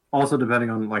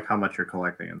depending on like how much you're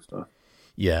collecting and stuff.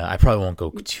 Yeah, I probably won't go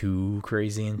too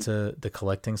crazy into the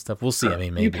collecting stuff. We'll see. I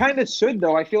mean, maybe. You kind of should,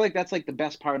 though. I feel like that's like the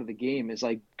best part of the game is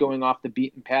like going off the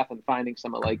beaten path and finding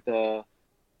some of like the.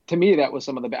 To me, that was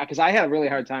some of the best, because I had a really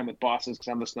hard time with bosses because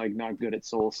I'm just like not good at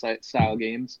Soul style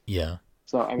games. Yeah.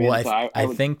 So I mean, well, I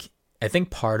think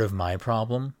part of my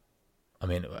problem, I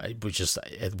mean, I was just,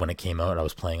 when it came out, I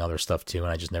was playing other stuff too,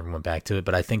 and I just never went back to it.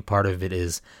 But I think part of it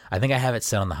is, I think I have it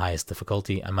set on the highest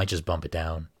difficulty. I might just bump it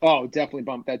down. Oh, definitely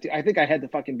bump that. I think I had to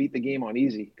fucking beat the game on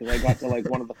easy because I got to like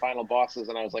one of the final bosses,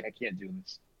 and I was like, I can't do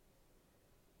this.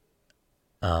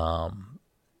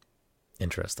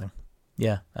 Interesting.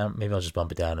 Yeah, maybe I'll just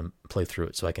bump it down and play through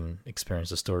it so I can experience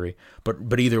the story.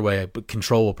 But either way,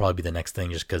 Control will probably be the next thing,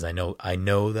 just because I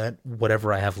know that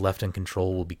whatever I have left in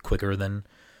Control will be quicker than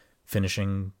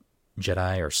finishing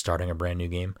Jedi or starting a brand new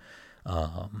game.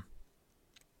 So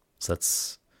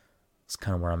that's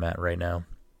kind of where I'm at right now.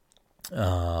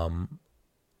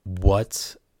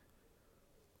 What?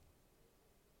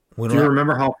 Do you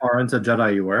remember how far into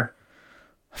Jedi you were?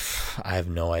 I have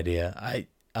no idea.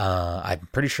 I'm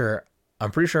pretty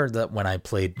sure that when I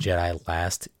played Jedi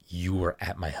last, you were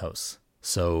at my house.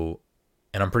 So,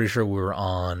 and I'm pretty sure we were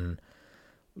on.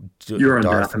 You were on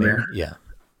Dathomir. Yeah,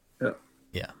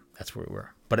 that's where we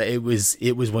were. But it was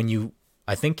when you.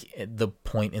 I think at the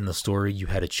point in the story you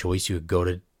had a choice. You could go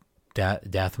to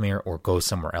Dathomir or go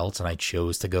somewhere else, and I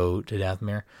chose to go to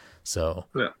Dathomir. So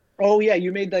yeah. Oh yeah,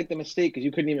 you made like the mistake because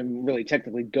you couldn't even really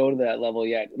technically go to that level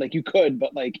yet. Like you could,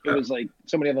 but like it was like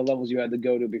so many other levels you had to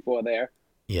go to before there.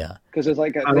 Yeah. Because there's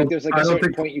like I don't- there's like I a don't certain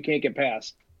think- point you can't get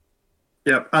past.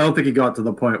 Yep, I don't think he got to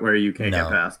the point where you can't No.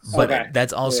 get past. But Okay.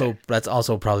 that's also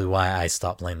probably why I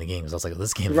stopped playing the games. I was like,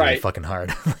 this game's really Right. fucking hard.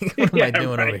 Like, what am I Yeah, doing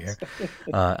over right. here?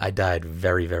 I died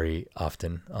very, very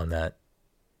often on that.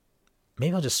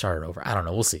 Maybe I'll just start it over. I don't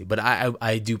know. We'll see. But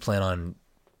I do plan on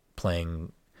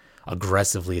playing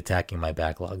aggressively, attacking my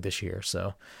backlog this year.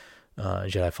 So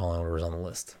Jedi Fallen Order is on the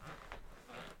list.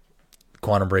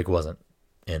 Quantum Break wasn't,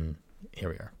 and here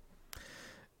we are.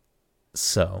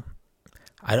 So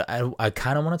I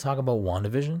kind of want to talk about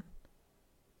WandaVision,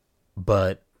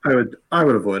 but I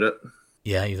would avoid it.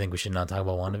 yeah, you think we should not talk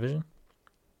about WandaVision?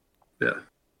 Yeah.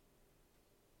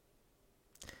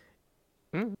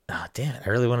 Ah, damn it! I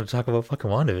really wanted to talk about fucking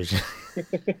WandaVision.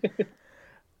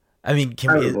 I mean,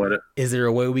 I would avoid it. is there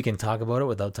a way we can talk about it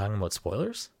without talking about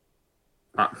spoilers?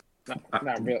 Not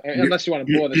really, unless you want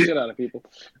to bore the shit out of people.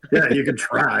 Yeah, you could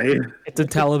try. It's a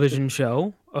television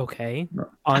show, okay,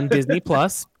 on Disney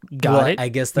Plus. Got Well, it. I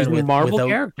guess then Using Marvel without,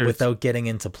 characters. without getting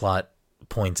into plot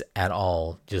points at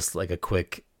all, just like a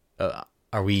quick,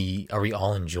 are we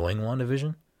all enjoying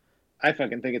WandaVision? I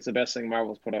fucking think it's the best thing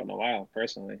Marvel's put out in a while,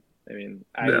 personally. I mean,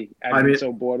 Yeah, I've I been mean-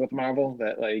 so bored with Marvel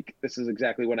that like this is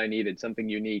exactly what I needed, something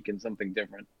unique and something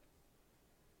different.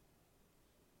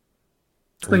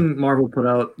 Thing Marvel put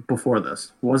out before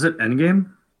this, was it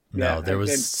Endgame? No, Yeah, there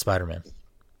was I- Spider-Man.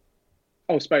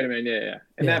 Oh, Spider-Man, yeah.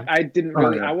 And Yeah. that I didn't Oh,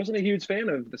 really yeah. I wasn't a huge fan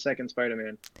of the second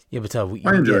Spider-Man. Yeah, but Todd,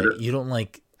 I enjoyed it. you don't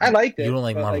like. I liked it, You don't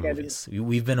like but, Marvel like, I movies.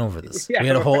 We've been over this. Yeah,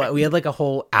 We had like a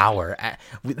whole hour.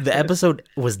 The episode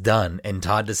was done, and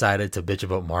Todd decided to bitch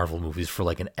about Marvel movies for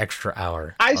like an extra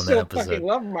hour I on that still episode. fucking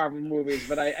love Marvel movies,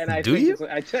 but I Do think you?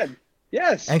 I said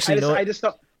yes. Actually, you know what? I just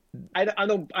don't. I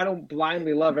don't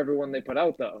blindly love everyone they put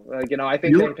out though. Like I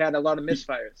think You- they've had a lot of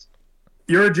misfires.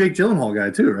 You're a Jake Gyllenhaal guy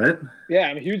too, right? Yeah,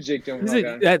 I'm a huge Jake Is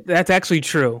Gyllenhaal it- guy. that's actually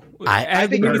true. I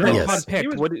think maybe he was- the yes. Todd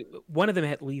picked. He was- One of them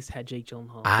at least had Jake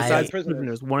Gyllenhaal. I- Besides Prisoners.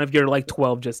 Prisoners, one of your like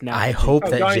 12 just now. I hope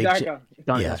Oh, that Johnny Jake. Darko.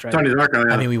 Donnie, yeah. that's right. Johnny Darko.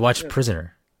 Yeah. I mean, we watched Yeah.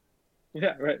 Prisoner.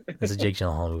 Yeah, right. It's a Jake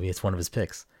Gyllenhaal movie. It's one of his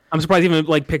picks. I'm surprised he even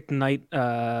like picked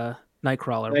Nightcrawler,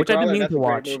 which I've been meaning That's to a great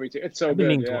watch. movie, too. It's so I've been good.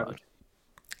 meaning to Yeah. watch.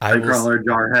 I will, Nightcrawler,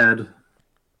 Jarhead.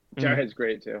 Jarhead's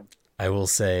great too. I will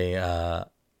say,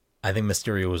 I think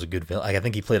Mysterio was a good villain. Like, I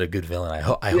think he played a good villain. I Yeah,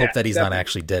 hope that he's not definitely.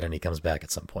 actually dead and he comes back at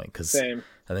some point because Same.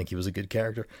 I think he was a good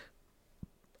character.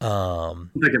 I don't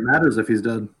think it matters if he's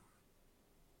dead.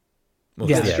 Well,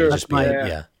 Yeah, yeah, true. just be, That's my-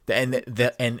 yeah.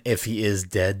 And if he is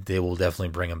dead, they will definitely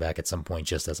bring him back at some point,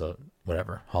 just as a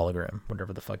whatever hologram,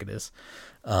 whatever the fuck it is.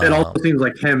 It also seems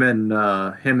like him and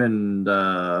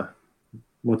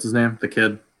what's his name? The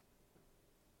kid.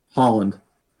 Holland.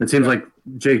 It seems like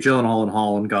Jake Gyllenhaal and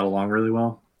Holland got along really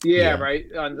well. Yeah, Yeah.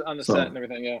 right on the So- set and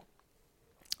everything. Yeah.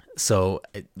 So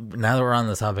now that we're on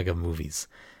the topic of movies,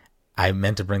 I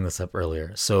meant to bring this up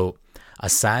earlier. So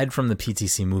aside from the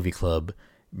PTC Movie Club,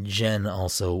 Jen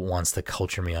also wants to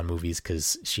culture me on movies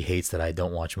because she hates that I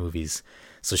don't watch movies.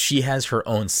 So she has her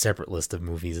own separate list of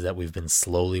movies that we've been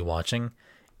slowly watching.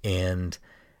 And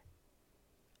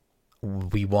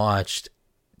we watched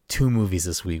 2 movies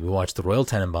this week. We watched The Royal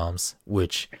Tenenbaums,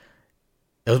 which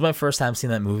it was my first time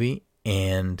seeing that movie.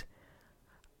 And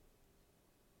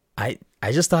I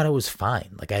just thought it was fine.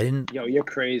 Like I didn't. Yo, you're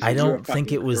crazy. I You're don't think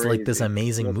fucking it was like this crazy.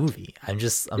 amazing You're- movie. I'm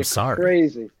you're sorry.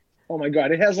 Crazy. Oh my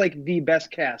god, it has like the best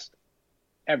cast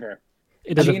ever.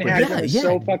 It doesn't. Gene Yeah, Hackman is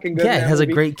so fucking good. Yeah, in it that has a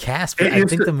movie. great cast, but It I used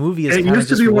think to- the movie is It kind of used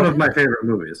to just be one weird. of my favorite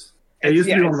movies. It used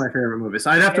to be one of my favorite movies.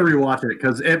 I'd have to rewatch it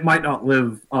because it might not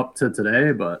live up to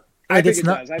today, but I Like think it's it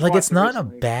not does. I've like it's watched it not a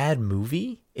recently. bad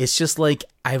movie. It's just like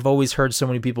I've always heard so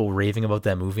many people raving about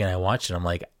that movie, and I watched it. I'm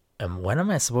like, when am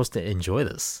I supposed to enjoy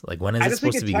this? Like, when is I it just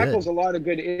think supposed to it be tackles good? a lot of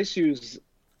good issues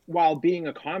while being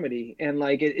a comedy, and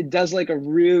like it does like a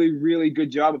really really good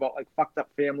job about like fucked up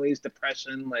families,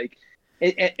 depression, like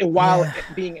while Yeah.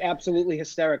 being absolutely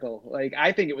hysterical. Like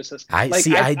I think it was just I like,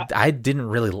 see. I didn't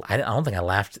really. I don't think I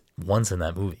laughed once in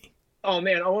that movie. Oh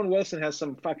man, Owen Wilson has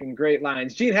some fucking great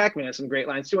lines. Gene Hackman has some great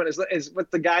lines too, and is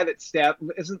with the guy that stabbed.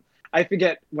 Isn't I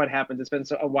forget what happened? It's been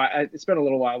a while. It's been a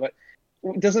little while, but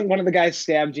doesn't one of the guys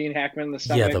stab Gene Hackman in the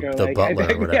stomach? the or, butler or I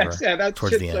think, whatever, Yes, yeah, that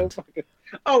towards shit's the so end. fucking.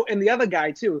 Oh, and the other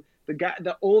guy too.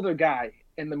 The older guy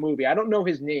in the movie. I don't know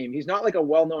his name. He's not like a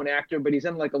well-known actor, but he's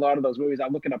in like a lot of those movies. I'll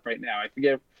look it up right now. I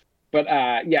forget. But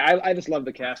yeah, I just love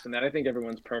the cast in that. I think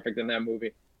everyone's perfect in that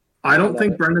movie. I don't love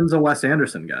think it. Brendan's a Wes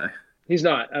Anderson guy. He's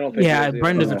not. I don't think. Yeah, he is either.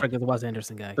 Brendan's Oh. a freaking Wes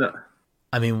Anderson guy. Yeah.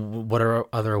 I mean, what are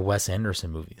other Wes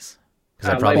Anderson movies?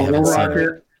 Because I Uh, probably Lightning haven't in the seen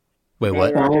Rocket. it. Wait,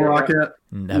 what? Bottle Rocket,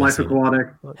 Haven't Life seen it. Aquatic,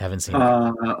 Haven't seen it.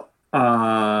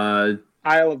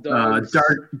 Isle of Dogs.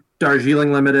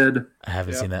 Darjeeling Limited. I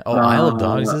haven't yeah. seen that. Oh, Isle of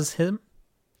Dogs is him?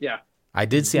 Yeah. I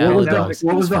did see What Isle was, of Dogs.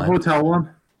 what was the Fine. hotel one?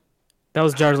 That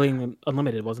was Darjeeling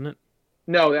Unlimited, wasn't it?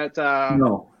 No, that's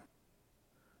No.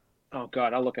 oh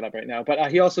god, I'll look it up right now.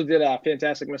 But he also did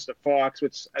Fantastic Mr. Fox,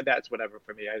 which that's whatever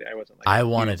for me. I wasn't like. I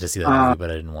wanted to see that movie, but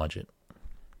I didn't watch it.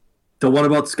 The one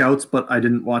about scouts, but I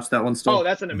didn't watch that one still. Oh,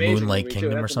 that's an amazing Moonlight movie,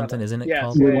 Kingdom too. or That's something, another- isn't it Yes,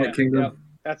 called? Moonlight Kingdom. Yeah.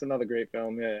 That's another great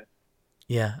film. Yeah.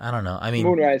 Yeah, I don't know. I mean,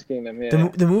 Moonrise Kingdom. Yeah.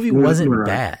 the movie Moon- wasn't Moonrise.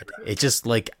 bad. It just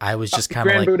like I was just kind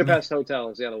of Grand like Budapest Hotel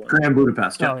is the other one. Grand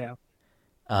Budapest. Yeah. Oh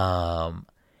yeah.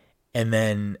 and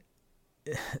then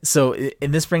so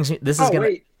and this brings me. This is Oh gonna.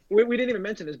 wait, we didn't even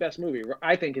mention his best movie.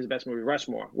 I think his best movie,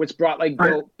 Rushmore, which brought like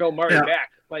Right. Bill Murray Yeah.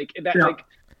 back, like that, Yeah. like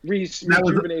was-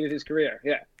 rejuvenated his career.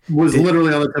 Yeah. Was Did-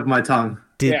 literally on the tip of my tongue.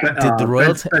 Did, Yeah. did the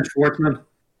Royal Ben Schwartzman?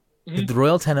 did the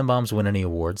Royal Tenenbaums win any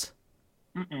awards?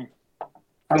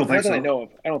 I don't Not think that so. I know of.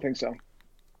 I don't think so.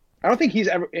 I don't think he's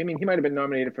ever. I mean, he might have been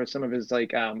nominated for some of his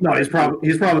like. No, he's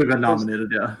probably been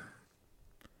nominated. Yeah.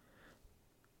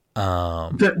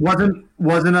 Um, Wasn't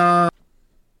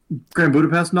Grand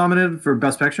Budapest nominated for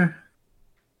Best Picture?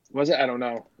 Was it? I don't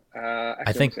know.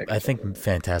 I think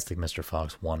Fantastic Mr.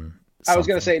 Fox won. I was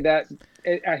going to something. say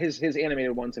that his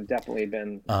animated ones have definitely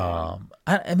been.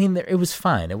 I mean, it was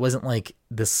fine. It wasn't like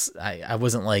this. I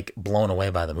wasn't like blown away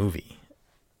by the movie.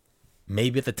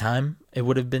 Maybe at the time it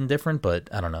would have been different, but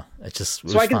I don't know. It just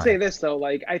was So I can fine. say this though,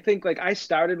 like I think like I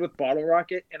started with Bottle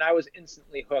Rocket and I was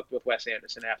instantly hooked with Wes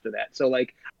Anderson after that. So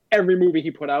like every movie he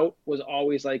put out was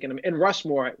always like and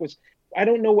Rushmore it was. I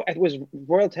don't know. It was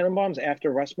Royal Tenenbaums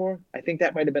after Rushmore. I think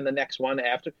that might have been the next one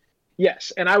after.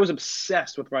 Yes, and I was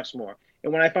obsessed with Rushmore.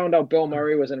 And when I found out Bill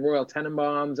Murray was in Royal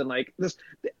Tenenbaums and like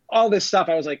all this stuff,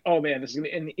 I was like, oh man, this is gonna.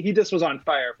 And he just was on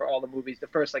fire for all the movies, the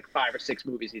first like 5 or 6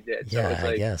 movies he did. So Yeah, it's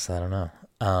like, I guess I don't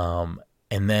know.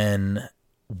 And then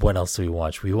what else did we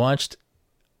watch? We watched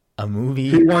a movie.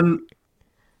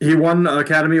 He won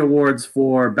Academy Awards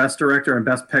for Best Director and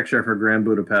Best Picture for Grand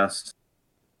Budapest,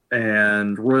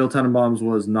 and Royal Tenenbaums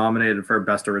was nominated for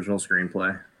Best Original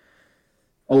Screenplay,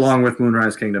 along with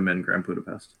Moonrise Kingdom and Grand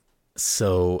Budapest.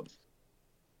 So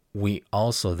we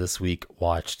also this week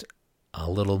watched a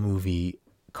little movie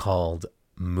called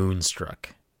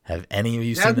Moonstruck. Have any of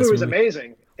you seen that this movie's movie?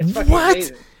 amazing. It's fucking What?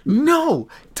 amazing. No,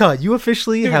 Todd, you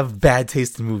officially Dude. have bad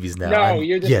taste in movies now. No, I'm-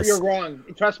 you're just yes, you're wrong.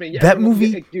 Trust me. that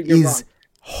movie dude, you're is wrong.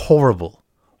 horrible.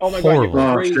 Oh my horrible.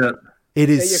 god, Oh you're crazy. shit! It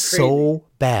Yeah, is you're so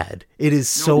bad. It is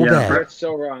so Yeah, bad. You're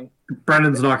so wrong.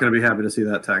 Brendan's not going to be happy to see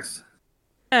that text.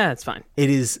 It's fine. It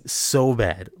is so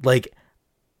bad. Like,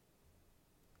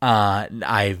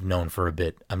 I've known for a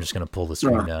bit. I'm just gonna pull the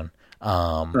screen down.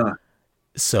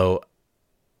 So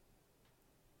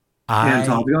And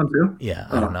Top Gun too. yeah,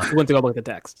 I don't know. I went to go look at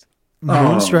the text.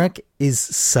 Moonstruck is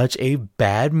such a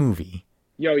bad movie.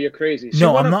 Yo, you're crazy. She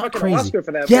No, won I'm a not fucking crazy. Oscar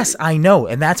for that Yes, movie. I know,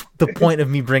 and that's the point of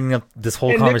me bringing up this whole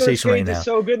And conversation Nicolas Cage right now. is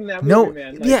so good in that No, movie,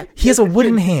 man. Like, yeah, he has a it's-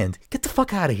 wooden hand. Get the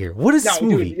fuck out of here. What is No, this dude,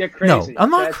 movie? you're No, crazy. I'm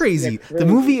not That's- crazy. you're The crazy.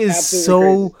 movie is Absolutely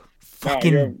so crazy.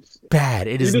 fucking you're- bad.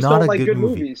 It You is just not don't a like good good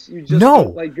movie. movies. You just No,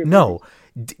 don't like good no.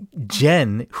 movies.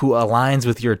 Jen, who aligns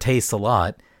with your taste a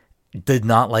lot, did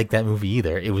not like that movie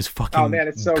either. It was fucking Oh, man,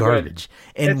 it's so good. garbage.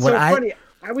 And It's when so I funny.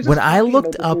 I was when just I talking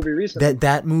looked about this up movie recently.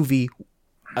 that movie,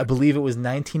 I believe it was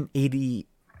 1980.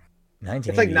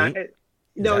 It's like not.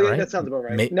 No, that yeah, right? that sounds about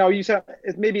right. May- No, you said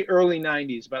it's maybe early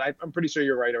 '90s, but I'm pretty sure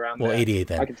you're right around Well, there. 88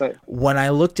 then. I can tell you. When I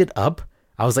looked it up,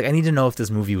 I was like, I need to know if this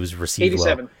movie was received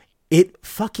 87. well. It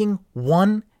fucking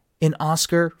won an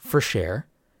Oscar for Cher,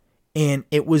 and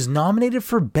it was nominated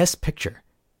for Best Picture.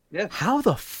 Yeah. How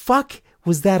the fuck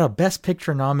was that a Best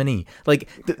Picture nominee? Like,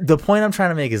 the point I'm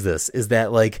trying to make is this, is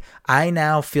that, like, I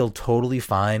now feel totally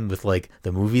fine with, like,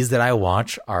 the movies that I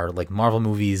watch are, like, Marvel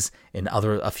movies and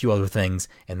a few other things,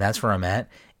 and that's where I'm at.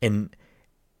 And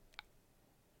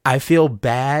I feel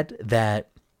bad that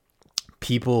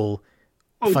people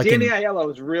Oh, fucking... Danny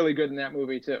Aiello is really good in that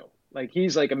movie too. Like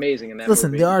he's like amazing in that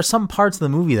Listen, movie. there are some parts of the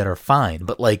movie that are fine,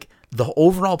 but like the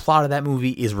overall plot of that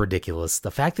movie is ridiculous.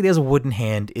 The fact that he has a wooden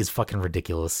hand is fucking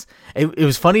ridiculous. It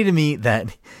was funny to me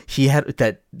that he had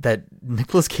that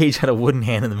Nicolas Cage had a wooden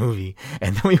hand in the movie,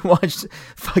 and then we watched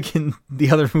fucking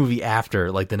the other movie after,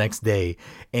 like the next day,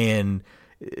 and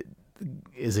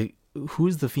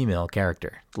who's the female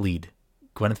character lead?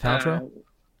 Gwyneth Paltrow?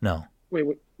 No. Wait,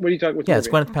 what are you talking about? Yeah, it's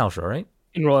Gwyneth Paltrow, right?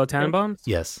 In Royal Tenenbaums?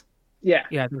 Yes. Yeah.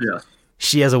 Yeah. I think Yeah.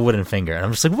 She has a wooden finger, and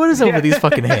I'm just like, what is up with these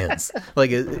fucking hands?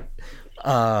 Like,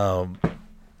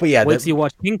 but yeah, Wait till you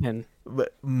watch Kingpin.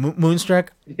 But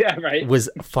Moonstruck Yeah, right. was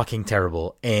fucking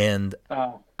terrible, and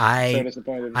So I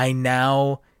disappointed.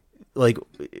 now like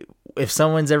if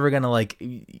someone's ever gonna like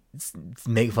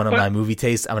make fun of my movie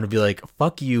taste, I'm gonna be like,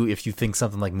 fuck you if you think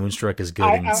something like Moonstruck is good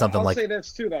and something I'll like say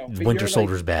this too, though. But Winter you're,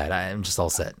 Soldier's bad. I'm just all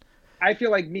set. I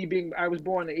feel like I was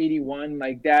born in '81.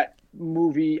 Like that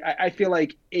movie, I feel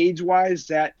like age-wise,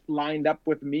 that lined up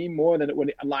with me more than it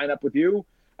would line up with you.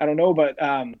 I don't know, but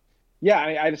yeah,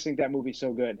 I just think that movie's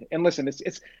so good. And listen,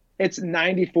 it's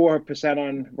 94%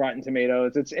 on Rotten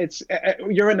Tomatoes. It's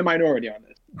you're in the minority on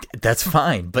this. That's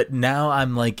fine, but now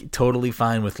I'm like totally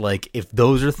fine with like if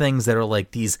those are things that are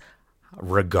like these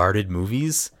regarded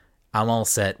movies, I'm all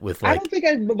set with like. I don't think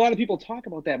a lot of people talk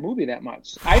about that movie that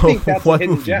much. I think that's a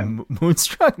hidden gem.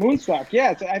 Moonstruck. Moonstruck,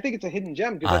 yeah, I think it's a hidden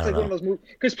gem because that's like one of those movies.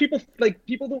 Because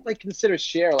people don't like consider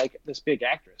Cher like this big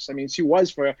actress. I mean, she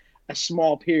was for a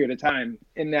small period of time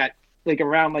in that like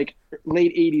around like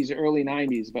late '80s, early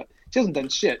 '90s, but she hasn't done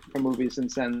shit for movies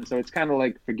since then. So it's kind of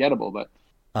like forgettable. But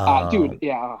dude,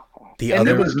 yeah. The and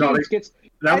other Nicolas Cage gets.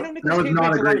 That was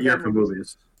not a great year for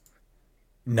movies.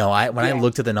 No, I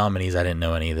looked at the nominees, I didn't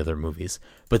know any of the other movies.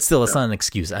 But still, it's not an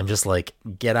excuse. I'm just like,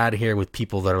 get out of here with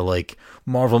people that are like,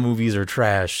 Marvel movies are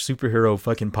trash, superhero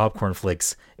fucking popcorn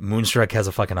flicks. Moonstruck has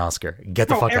a fucking Oscar. Get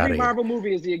the fuck out of Every here. Marvel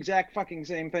movie is the exact fucking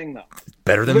same thing, though.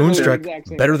 Better than Literally Moonstruck. the exact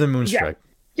same Better thing. than Moonstruck.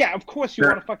 Yeah, of course you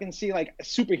want to fucking see like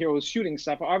superheroes shooting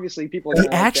stuff. Obviously, people. The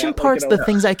don't like action that. part's like, the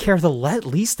things I care the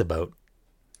least about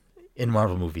in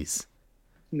Marvel movies.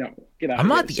 No, get out. I'm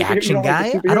of not here. the action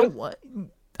guy. I don't want.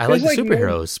 I like the like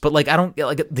superheroes, but like I don't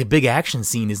like the big action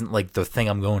scene isn't like the thing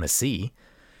I'm going to see.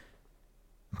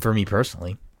 For me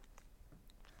personally.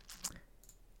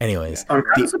 Anyways, I'm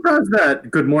kind of surprised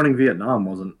that Good Morning Vietnam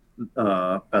wasn't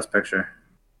Best Picture.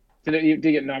 Did it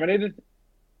get nominated?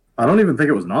 I don't even think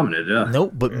it was nominated. Yeah.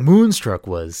 nope. But Moonstruck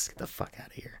was. Get the fuck out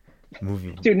of here.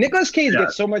 Movie. Dude, Nicolas Cage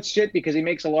gets so much shit because he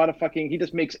makes a lot of fucking. He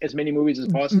just makes as many movies as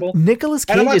possible. Nicolas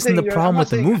And I'm Cage not isn't saying the problem with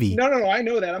the movie. No, I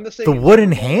know that. I'm just saying The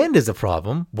wooden hand is a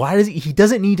problem. Why does he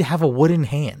doesn't need to have a wooden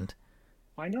hand?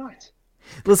 Why not?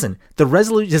 Listen, the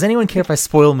resolution. Does anyone care if I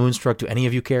spoil Moonstruck? Do any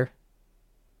of you care?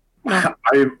 I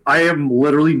am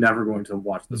literally never going to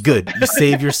watch this. Good. You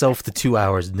save yourself the 2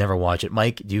 hours. Never watch it.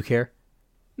 Mike, do you care?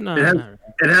 No,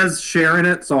 It has Cher in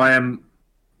it, so I am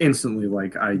instantly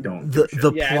like I don't.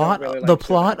 The Yeah, I plot don't really like the Cher.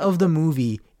 plot of the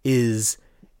movie is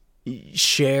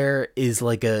Cher is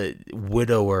like a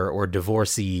widower or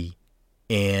divorcee,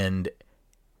 and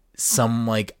some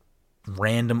like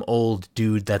random old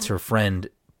dude that's her friend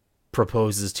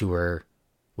proposes to her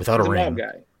without He's a a ring. mob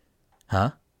guy.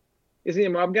 Huh? Is he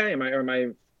a mob guy? Am I?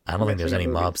 I don't think there's any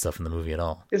missing a movie? mob stuff in the movie at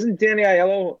all. Isn't Danny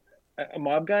Aiello a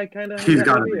mob guy? Kind of. He's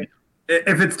got to be.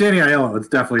 If it's Danny Aiello, it's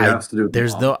definitely has to do with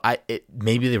There's the mob.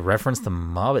 maybe they reference the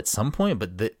mob at some point,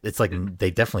 but it's like they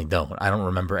definitely don't. I don't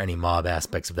remember any mob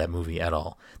aspects of that movie at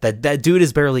all. That dude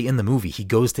is barely in the movie. He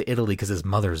goes to Italy because his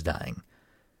mother's dying,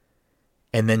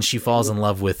 and then she falls in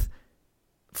love with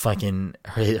fucking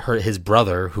his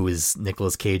brother, who is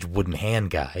Nicolas Cage wooden hand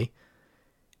guy,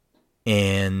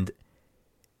 and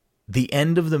the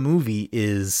end of the movie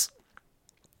is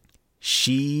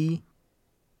she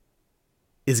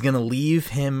is going to leave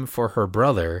him for her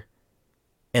brother,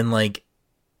 and like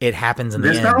it happens in the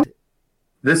end.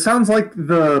 This sounds like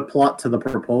the plot to The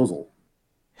Proposal.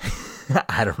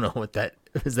 I don't know what that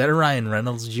is. That a Ryan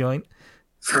Reynolds joint?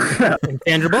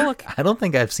 Sandra Bullock. I don't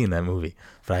think I've seen that movie,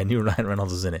 but I knew Ryan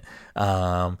Reynolds was in it.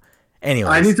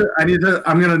 Anyways,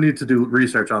 I'm gonna need to do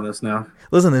research on this now.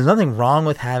 listen, there's nothing wrong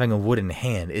with having a wooden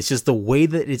hand. It's just the way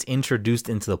that it's introduced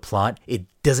into the plot. It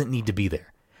doesn't need to be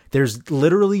there. There's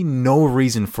literally no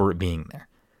reason for it being there.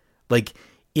 Like,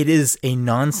 it is a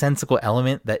nonsensical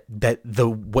element that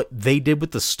what they did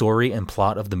with the story and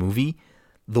plot of the movie,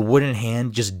 the wooden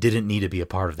hand just didn't need to be a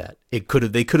part of that. They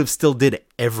could have still did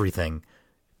everything,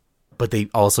 but they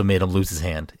also made him lose his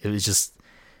hand. It was just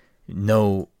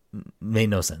made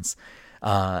no sense.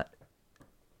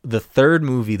 The third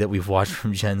movie that we've watched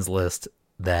from Jen's list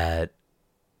that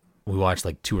we watched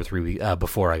like 2 or 3 weeks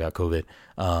before I got COVID,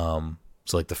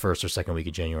 so like the first or second week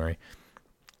of January,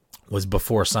 was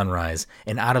Before Sunrise.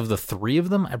 And out of the 3 of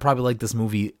them, I probably like this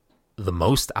movie the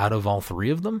most out of all 3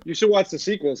 of them. You should watch the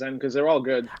sequels then, because they're all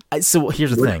good. So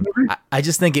here's the thing. I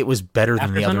just think it was better than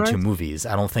After the other Sunrise? 2 movies.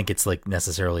 I don't think it's like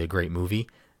necessarily a great movie.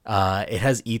 It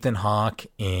has Ethan Hawke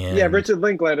and Yeah, Richard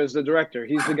Linklater is the director.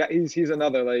 He's the guy. He's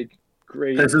another like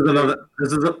great. This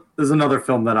is another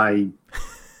film that I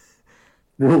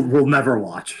will never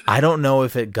watch. I don't know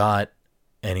if it got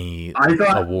any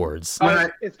awards.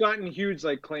 It's gotten huge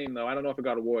like claim though. I don't know if it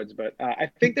got awards, but I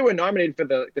think they were nominated for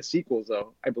the sequels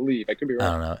though. I believe I could be I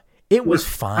wrong. don't know. It was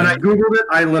When I fine. googled it,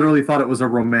 I literally thought it was a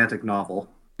romantic novel.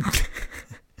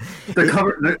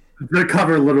 The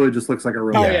cover literally just looks like a Oh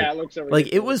romantic. yeah, it looks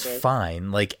Like it was so.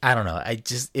 fine. Like I don't know.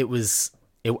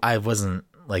 I wasn't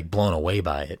like blown away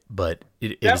by it, but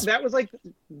it was That was like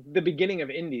the beginning of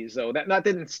indies, though. That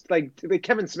didn't like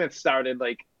Kevin Smith started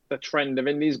like the trend of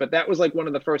indies, but that was like one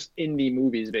of the first indie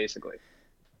movies, basically.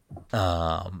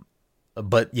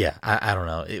 But yeah, I don't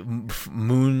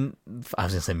know. I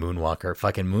was gonna say Moonwalker.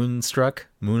 Fucking Moonstruck.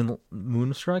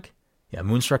 Moonstruck. Yeah,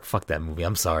 Moonstruck. Fuck that movie.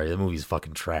 I'm sorry. The movie's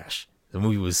fucking trash. The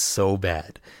movie was so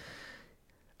bad.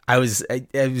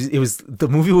 The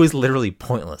movie was literally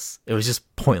pointless. It was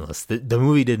just pointless. The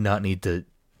movie did not need to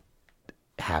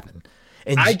happen.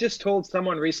 And I just told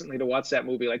someone recently to watch that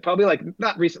movie,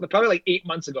 not recently, probably like 8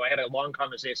 months ago. I had a long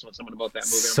conversation with someone about that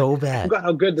movie. so bad. I forgot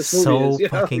how good this movie So is. You know?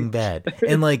 fucking bad.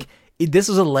 And like this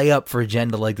was a layup for Jen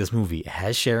to like this movie. It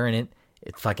has Cher in it.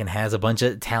 It fucking has a bunch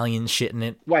of Italian shit in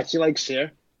it. Why, she likes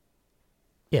Cher?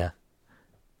 Yeah.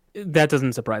 That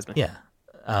doesn't surprise me. Yeah.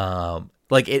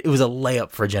 Like it was a layup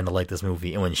for Jen to like this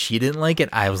movie, and when she didn't like it,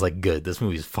 I was like, "Good, this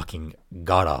movie is fucking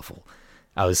god awful."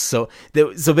 I was so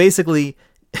basically,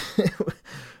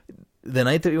 the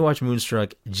night that we watched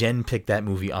Moonstruck, Jen picked that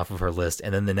movie off of her list,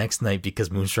 and then the next night,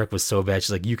 because Moonstruck was so bad,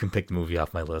 she's like, "You can pick the movie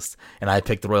off my list," and I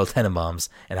picked The Royal Tenenbaums,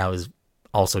 and I was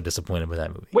also disappointed with that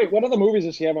movie. Wait, what other movies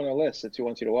does she have on her list that she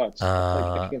wants you to watch?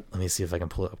 Let me see if I can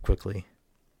pull it up quickly.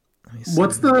 Let me see.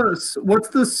 What's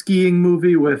the skiing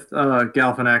movie with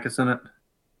Galifianakis in it?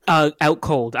 Out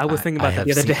Cold. I was thinking about that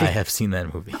the other day. I have seen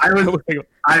that movie.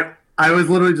 I was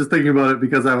literally just thinking about it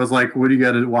because I was like, "What do you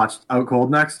got to watch Out Cold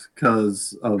next?"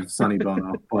 Because of Sonny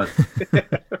Bono. But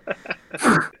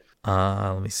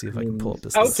Let me see if I can pull up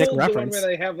this. Out list. Sick Cold's the one reference. where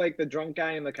they have like the drunk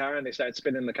guy in the car and they start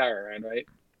spinning the car around, right?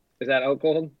 Is that Out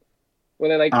Cold? Where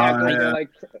they like act like yeah. they're like.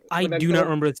 I when they're do not cold?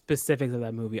 remember the specifics of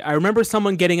that movie. I remember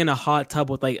someone getting in a hot tub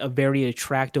with like a very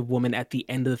attractive woman at the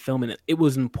end of the film, and it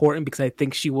was important because I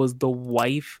think she was the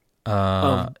wife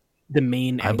of the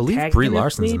main. I believe Brie antagonist,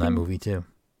 Larson's in that maybe? movie too.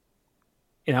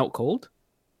 In Out Cold.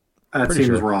 that Pretty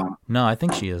seems sure. wrong. No, I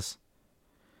think she is.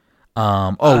 We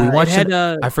it watched. had,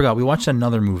 I forgot. We watched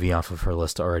another movie off of her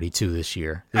list already too this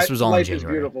year. This was all Life in is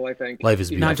January. Beautiful, I think. Life is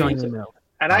Not Beautiful. Johnny Miller.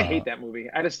 And I hate that movie.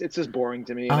 It's just boring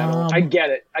to me. And Um, I get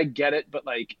it, but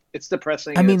like it's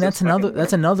depressing. I and mean, it's that's just fucking another.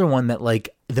 That's another one that like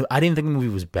I didn't think the movie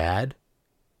was bad,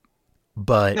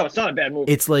 but No, it's not a bad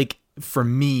movie. it's like for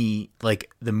me, like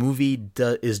the movie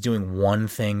is doing one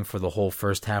thing for the whole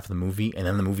first half of the movie, and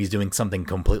then the movie's doing something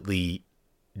completely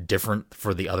different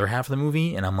for the other half of the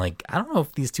movie, and I'm like, I don't know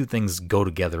if these two things go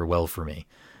together well for me.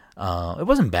 It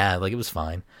wasn't bad, like it was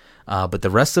fine, but the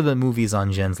rest of the movies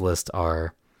on Jen's list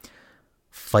are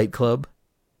Fight Club.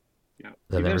 Yeah.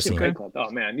 I've You've never seen Fight it. Club. Oh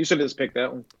man, you should have just picked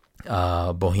that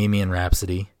one. Bohemian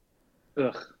Rhapsody.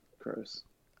 Ugh, gross.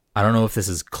 I don't know if this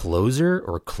is Closer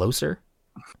or Closer.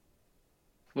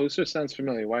 Closer sounds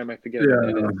familiar. Why am I forgetting? Yeah. What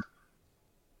it is?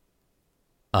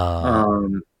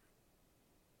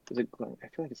 Is it? I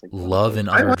feel like it's like Love and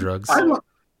I Other like- Drugs.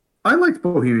 I liked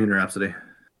Bohemian Rhapsody.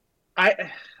 I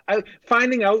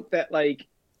finding out that like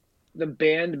the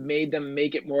band made them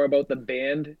make it more about the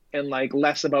band and like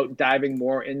less about diving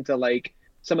more into like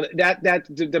some of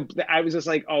I was just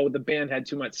like, oh, the band had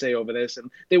too much say over this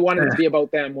and they wanted it to be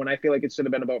about them when I feel like it should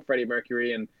have been about Freddie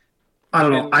Mercury and I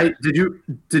don't know. And-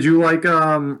 Did you like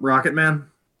Rocket Man?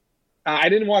 I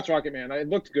didn't watch Rocket Man. It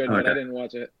looked good, but I Okay. didn't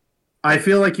watch it. I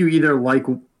feel like you either like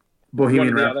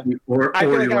Bohemian One or the Rhapsody or I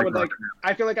feel you like I like would like. Rocket Man.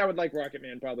 I feel like I would like Rocket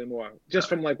Man probably more, just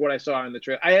from like what I saw in the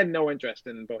trailer. I had no interest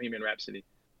in Bohemian Rhapsody.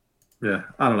 Yeah,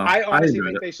 I don't know. I honestly enjoyed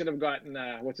think it. they should have gotten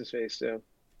what's his face too.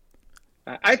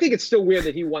 I think it's still weird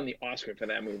that he won the Oscar for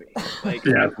that movie. Like,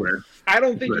 Yeah, it's weird. I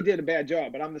don't think he Right. did a bad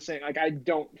job, but I'm just saying, like, I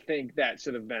don't think that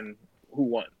should have been who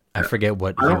won. I forget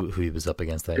what I don't- who he was up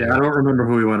against that Yeah, year. I don't remember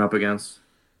who he went up against.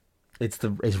 It's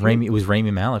Rami. It was Rami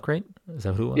Malek, right? Is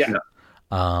that who it was? Yeah.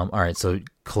 All right. So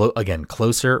again,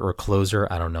 Closer or Closer.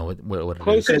 I don't know what it is.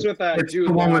 Closest with It's Jude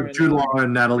the one Law with and, Jude Law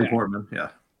and Natalie yeah. Portman. Yeah,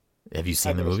 Have you seen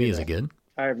I've the never movie? seen Is it that. good?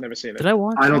 I've never seen it. Did I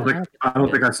watch? I don't that?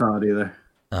 think I saw it either.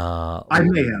 Uh, I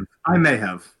may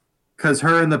have, because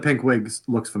her in the pink wigs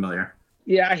looks familiar.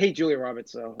 Yeah, I hate Julia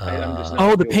Roberts, so I'm just not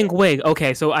Oh, the cool pink with wig.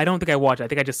 Okay, so I don't think I watched it. I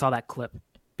think I just saw that clip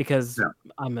because Yeah.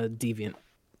 I'm a deviant.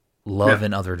 Love Yeah.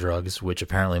 and Other Drugs, which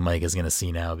apparently Mike is going to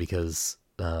see now because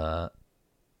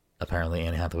apparently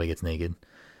Anne Hathaway gets naked.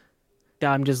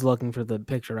 Yeah, I'm just looking for the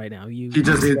picture right now. He just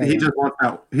wants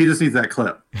that. He just needs that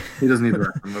clip. He doesn't need the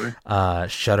rest of the movie.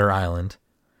 Shutter Island.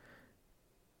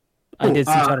 I did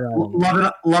see Shutter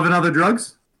Island. Love and Other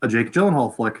Drugs, a Jake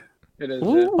Gyllenhaal flick. It is.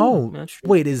 Ooh. Yeah. Oh, That's true.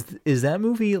 wait, is that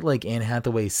movie like Anne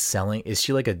Hathaway selling? Is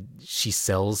she like she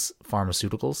sells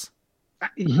pharmaceuticals?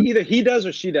 Either he does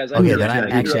or she does. Okay, think then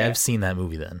it's- yeah. I've seen that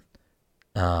movie then.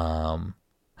 I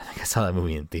think I saw that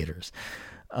movie in theaters.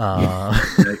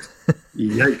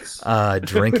 Yikes.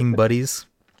 Drinking Buddies.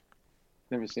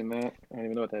 Never seen that. I don't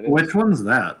even know what that is. Which one's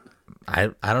that? I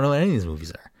don't know what any of these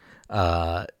movies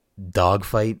are.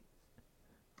 Dogfight.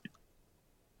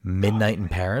 Midnight in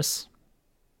Paris.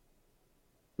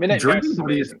 Midnight Mass Drinking is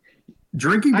Buddies. amazing.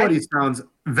 Drinking Buddies sounds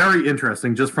very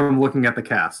interesting just from looking at the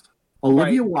cast.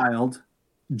 Olivia Right. Wilde,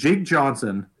 Jake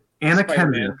Johnson, Anna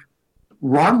Spider-Man. Kendrick,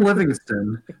 Ron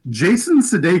Livingston, Jason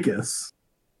Sudeikis.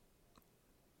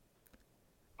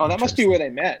 Oh, that must be where they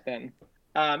met then.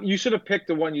 You should have picked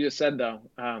the one you just said though.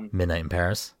 Midnight in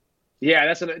Paris.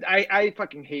 Yeah, I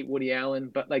fucking hate Woody Allen,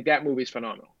 but like that movie's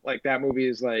phenomenal. Like that movie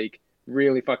is like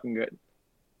really fucking good.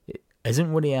 Is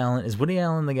Woody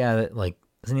Allen the guy that like?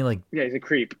 Isn't he like? Yeah, he's a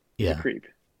creep. He's Yeah. a creep.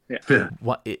 Yeah.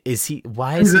 What is he?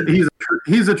 Why is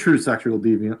He's a true sexual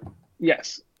deviant.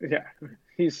 Yes. Yeah.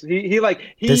 He like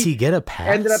does he get a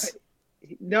pass? ended up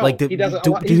no, Like, he doesn't.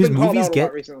 do a lot, he's his been called movies out a lot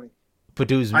get- recently.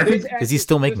 But I think- does he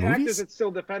still make There's actors movies? that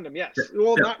still defend him. Yes.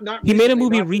 Well, Yeah. not. He made a recently,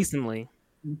 movie not- recently.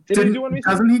 Did he do one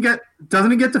recently?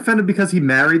 Doesn't he get defended because he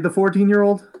married the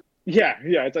 14-year-old? Yeah.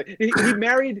 It's like he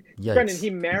married Yikes. Brendan. He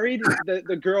married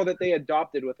the girl that they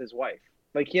adopted with his wife.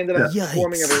 Like he ended up Yeah.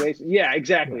 forming a Yikes. relation. Yeah,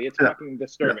 exactly. It's Yeah. fucking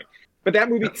disturbing. But that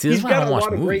movie, See, this he's is why I got a don't watch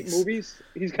lot of great movies. movies.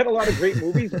 He's got a lot of great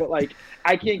movies, but like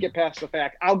I can't get past the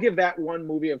fact. I'll give that one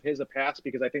movie of his a pass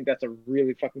because I think that's a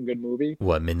really fucking good movie.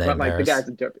 What, Midnight But in like the Paris? guy's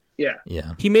a derp. Yeah.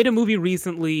 Yeah. He made a movie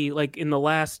recently, like in the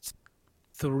last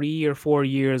 3 or 4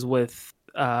 years, with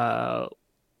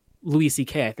Louis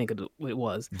C.K. I think it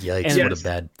was. Yikes! And- What a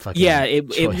bad fucking Yeah,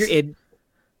 choice. it.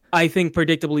 I think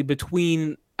predictably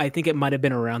between. I think it might have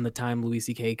been around the time Louis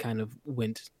C.K. kind of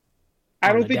went. I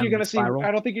on don't the think you're downward gonna see. spiral.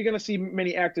 I don't think you're gonna see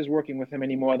many actors working with him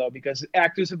anymore though, because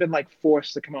actors have been like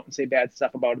forced to come out and say bad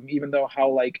stuff about him, even though how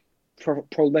like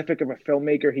prolific of a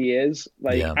filmmaker he is.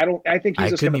 Like Yeah. I think he's I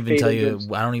just couldn't gonna even fade tell into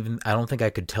you. I don't think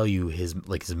I could tell you his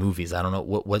movies. I don't know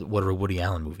what are Woody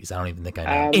Allen movies. I don't even think I know.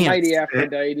 Ants. Mighty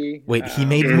Aphrodite. Wait, he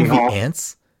made the Annie movie Hall.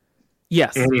 Ants.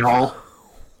 Yes. Annie Hall.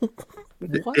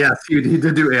 What? Yes, he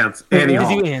did do Ants. Annie Annie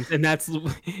Hall. Ants, and that's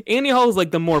Annie Hall is like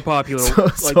the more popular, So-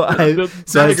 like so I- the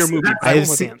so bigger I've- movie. I That have one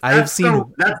was seen- Ants. I have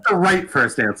seen- That's the right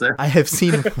first answer. I have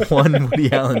seen one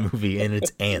Woody Allen movie, and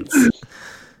it's Ants.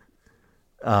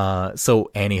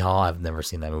 So Annie Hall, I've never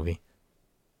seen that movie.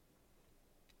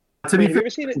 To be Have you fair, ever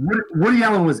seen it? Woody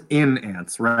Allen was in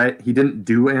Ants, right? He didn't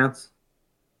do Ants.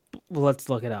 Well, let's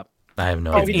look it up. I have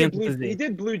no Oh, idea. he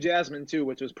did Blue Jasmine too,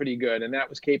 which was pretty good, and that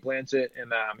was Kate Blanchett,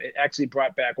 and it actually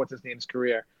brought back what's his name's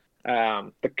career,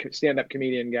 the stand-up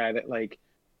comedian guy that like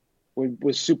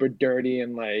was super dirty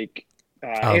and like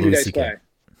Andrew Louis Dice CK. Clay.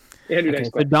 Andrew Okay, Dice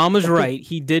so Clay. Dom was right.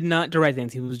 He did not direct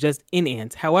Ants. He was just in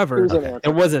Ants. However, He was in Okay. Ants.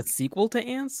 there was a sequel to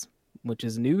Ants, which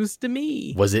is news to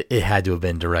me. Was it? It had to have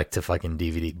been direct to fucking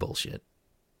DVD bullshit.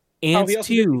 Ants he also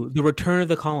 2, The Return of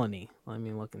the Colony. Let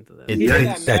me look into this. It- He that- did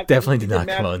that Mad- definitely he did did not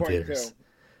Mad come out in Point, theaters. too.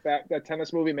 That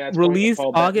tennis movie, Mad Point, with Released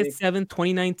Paul Bettany. August 7th,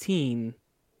 2019,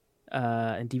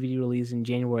 and DVD released in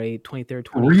January 23rd,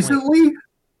 2020. Recently?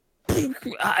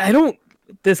 I don't.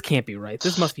 This can't be right.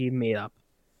 This must be made up.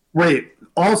 Wait,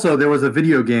 also, there was a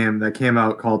video game that came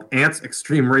out called Ants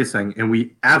Extreme Racing, and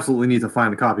we absolutely need to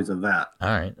find the copies of that. All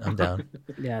right, I'm down.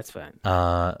 Yeah, it's fine.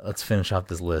 Let's finish off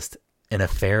this list. An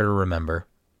Affair to Remember.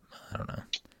 I don't know.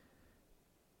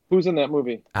 Who's in that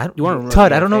movie? You wanna remember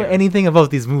Todd, The I don't know Affair. anything about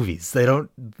these movies. They don't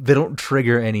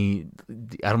trigger any.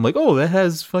 I'm like, oh, that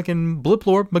has fucking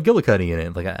Bliplor McGillicuddy in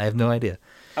it. Like, I have no idea.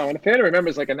 Oh, and Affair to Remember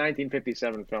is like a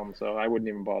 1957 film, so I wouldn't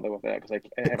even bother with that because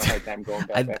I have a hard time going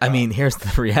back. that I far. mean, here's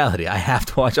the reality. I have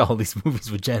to watch all these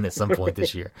movies with Jen at some point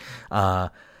this year.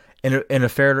 In a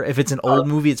fair, if it's an old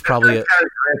movie, it's probably Cary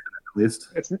Grant, at least.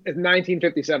 it's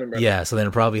 1957, bro. yeah. So then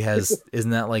it probably has.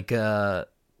 Isn't that like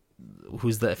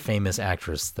who's the famous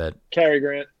actress that? Cary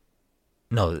Grant.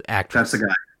 No, That's actress. the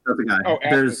guy. That's the guy. Oh,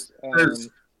 there's, actress.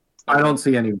 I don't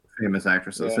see any famous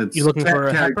actresses. Yeah. It's You looking for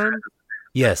a Cary Hepburn?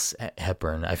 Yes,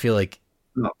 Hepburn. I feel like.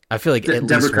 No. I feel like at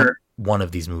Deborah least Kerr. one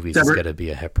of these movies is Deborah- going to be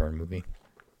a Hepburn movie.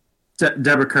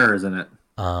 Deborah Kerr is in it.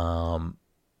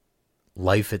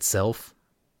 Life Itself.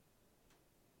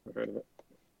 I've heard of it.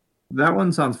 That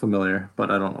one sounds familiar, but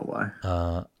I don't know why.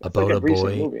 About like a a recent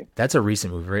boy. movie. That's a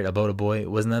recent movie, right? About a boy.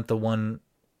 Wasn't that the one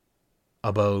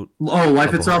about? Oh, Life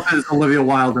Oh, Itself is Olivia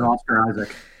Wilde and Oscar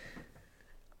Isaac.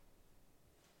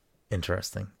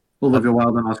 Interesting. Olivia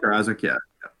Wilde and Oscar Isaac, yeah.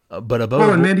 But about Oh,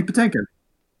 a and Bo- Mandy Patinkin.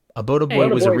 About a Boy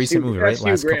About a was a Boy's recent Hugh- movie, right? that's Hugh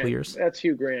Last couple Grant. years. That's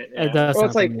Hugh Grant. It Yeah. does Well,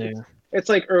 it's sound like familiar. it's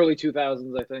like early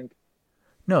 2000s, I think.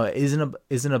 No,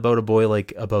 isn't About a Boy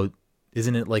like about?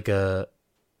 Isn't it like a?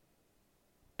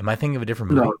 Am I thinking of a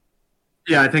different movie? No.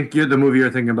 Yeah, I think the movie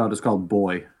you're thinking about is called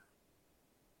Boy.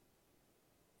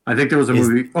 I think there was a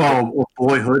movie. Oh,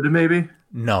 Boyhood, maybe.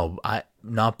 No,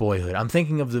 not Boyhood. I'm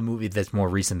thinking of the movie that's more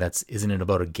recent. Isn't it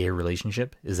about a gay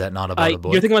relationship? Is that not about a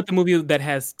boy? You're thinking about the movie that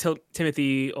has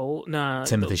Timothy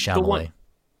Chalamet.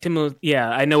 Yeah,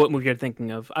 I know what movie you're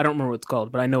thinking of. I don't remember what it's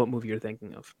called, but I know what movie you're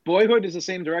thinking of. Boyhood is the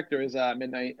same director as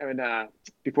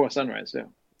Before Sunrise, too.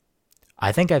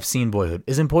 I think I've seen Boyhood.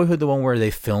 Isn't Boyhood the one where they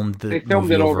filmed the filmed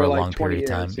movie it over over a like long 20 period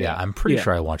of time? years, Yeah, yeah. I'm pretty Yeah.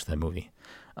 sure I watched that movie.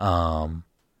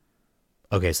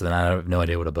 Okay, so then I have no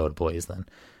idea what About a Boy is then.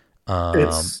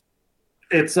 It's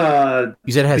You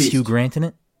said it has Beast. Hugh Grant in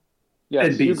it? Yes,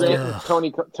 And Hugh Beast. Grant, Ugh.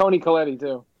 Tony Colletti,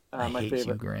 too. I My hate Hugh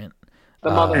favorite. Grant.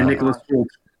 The mother- and Nicholas Hoult.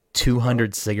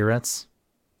 200 Cigarettes?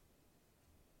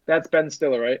 That's Ben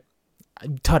Stiller, right?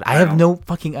 Todd, I have no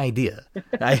fucking idea.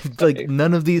 I like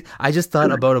none of these. I just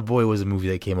thought About a Boy was a movie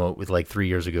that came out with like 3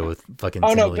 years ago with fucking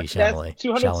Oh, no, Timothy but Chalamet. that's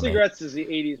 200 Chalamet. Cigarettes is the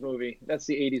 80s movie. That's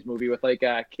the 80s movie with like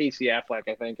Casey Affleck,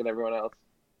 I think, and everyone else.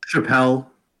 Chappelle.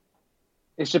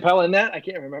 Is Chappelle in that? I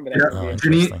can't remember that Yeah. movie.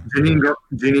 Interesting.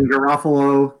 Janine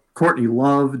Garofalo, Courtney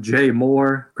Love, Jay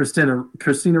Moore,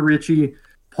 Christina Ricci,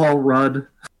 Paul Rudd.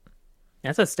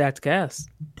 That's a stacked cast.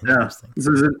 Yeah, Interesting.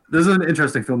 this is an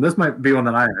interesting film. This might be one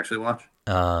that I actually watch.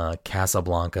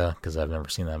 Casablanca, because I've never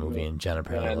seen that movie, and Jen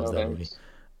apparently Yeah, loves no that movie.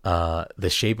 thanks. The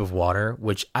Shape of Water,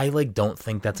 which I like, don't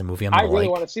think that's a movie I'm I gonna really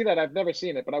like. want to see that. I've never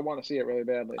seen it, but I want to see it really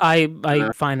badly.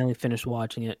 I finally finished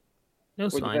watching it. It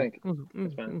was What'd you fine.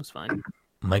 think? It was fine.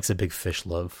 Mike's a big fish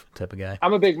love type of guy.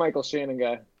 I'm a big Michael Shannon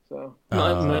guy, so Is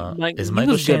he Michael was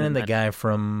good in Shannon the that. guy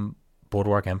from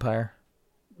Boardwalk Empire?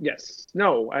 yes,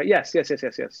 no, yes,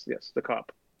 the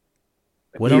cop.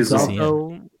 What He else is is he in?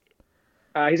 Also,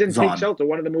 He's in Zod. Take Shelter,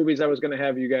 one of the movies I was going to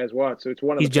have you guys watch. So it's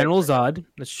one of he's the General picks. Zod.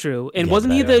 That's true. And Yeah,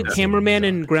 wasn't but he I the haven't seen cameraman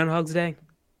in Zod. Groundhog's Day?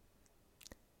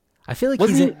 I feel like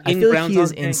Wasn't he's he in. I in feel like he is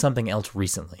Groundhog in Day? something else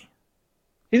recently.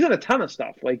 He's in a ton of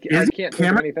stuff. Like Is I he can't think of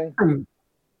camera- anything.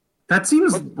 That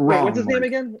seems Wait, wrong. what's his name Mike.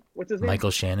 again? What's his name?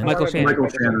 Michael Shannon. Michael Shannon. Michael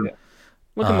Shannon. yeah.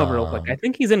 Look him up real quick. I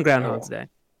think he's in Groundhog's Day.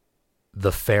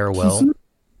 The Farewell.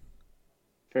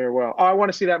 Farewell. Oh, I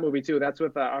want to see that movie too. That's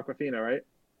with Aquafina, right?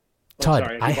 Oh, Todd,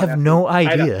 sorry, I keep on have asking. no I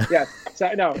know. idea. Yeah,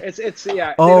 so, no, it's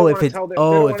yeah. Oh, they don't if wanna it's tell the,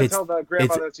 oh, they don't if wanna it's tell the it's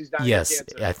grandmother that she's dying yes, of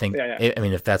cancer. I think. Yeah. I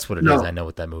mean, if that's what it is, No. I know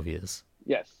what that movie is.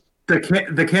 Yes.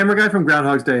 The camera guy from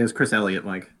Groundhog's Day is Chris Elliott,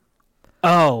 Mike.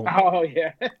 Oh, Oh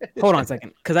yeah. hold on a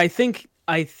second, because I think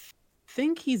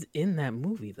he's in that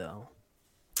movie though.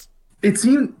 It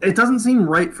doesn't seem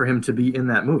right for him to be in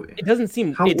that movie. It doesn't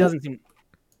seem. How it old- doesn't seem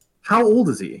How old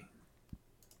is he?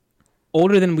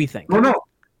 older than we think. Oh no.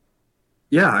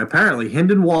 Yeah, apparently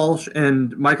Hynden Walsh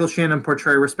and Michael Shannon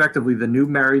portray respectively the new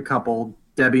married couple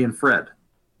Debbie and Fred.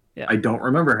 Yeah. I don't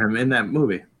remember him in that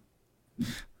movie.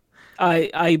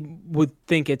 I would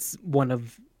think it's one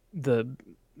of the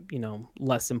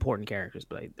less important characters,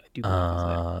 but I do.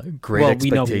 Believe he's there. Great Well, we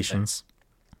know he's Expectations.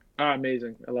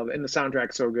 Amazing. I love it. And the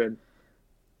soundtrack's so good.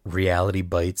 Reality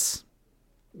Bites.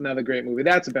 Another great movie.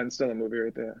 That's a Ben Stiller movie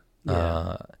right there.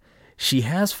 She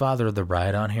has Father of the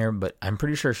Bride on here, but I'm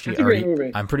pretty sure she That's a great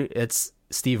already. movie. It's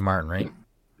Steve Martin, right?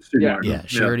 Steve Yeah. Martin.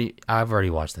 Yeah, I've already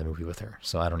watched that movie with her,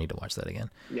 so I don't need to watch that again.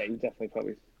 Yeah, you definitely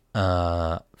probably.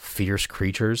 Fierce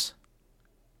Creatures.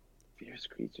 Fierce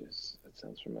Creatures. That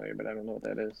sounds familiar, but I don't know what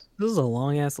that is. This is a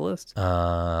long ass list.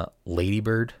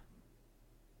 Ladybird.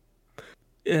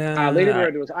 Lady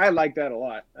Bird was. I liked that a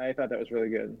lot. I thought that was really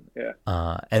good. Yeah.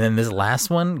 And then this last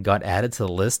one got added to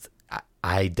the list.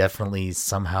 I definitely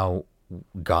somehow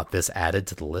got this added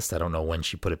to the list. I don't know when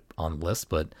she put it on the list,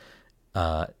 but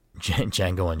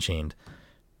Django Unchained.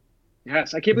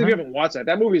 Yes, I can't believe you haven't watched that.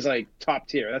 That movie's like top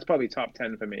tier. That's probably top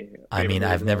 10 for me. I mean, Favorite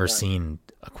I've movies never of all time. seen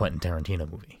a Quentin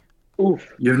Tarantino movie.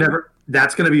 Oof. You've never.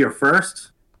 That's going to be your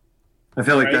first. I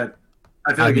feel like Right. that.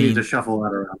 I feel I like you need mean- to shuffle that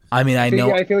around. I mean, I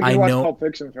know, I feel like I you watched know, Pulp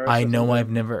Fiction first. I or know.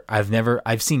 something.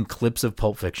 I've seen clips of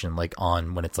Pulp Fiction like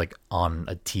when it's like on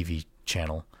a TV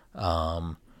channel.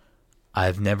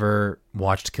 I've never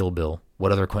watched Kill Bill.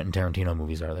 What other Quentin Tarantino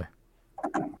movies are there?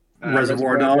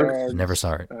 Reservoir Dogs. Never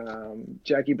saw it.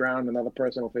 Jackie Brown, another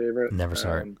personal favorite. Never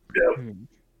saw it.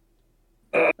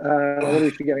 What are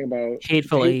we forgetting about?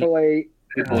 Hateful Eight. Eight.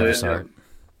 Never Yeah. saw it.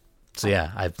 So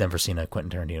yeah, I've never seen a Quentin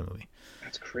Tarantino movie.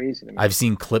 That's crazy to me. I've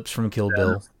seen clips from Kill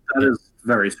Bill, That is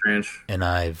very strange. and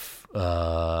I've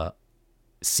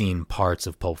seen parts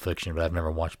of Pulp Fiction, but I've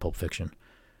never watched Pulp Fiction.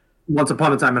 Once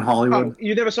Upon a Time in Hollywood, Oh,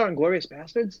 you never saw Inglourious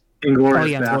Bastards? Inglourious Oh,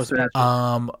 yeah, Inglourious Basterds,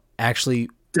 Basterds. Actually,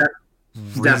 Death,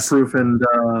 Death Proof, and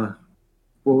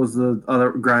what was the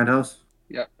other, Grindhouse?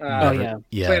 Yeah. Oh yeah.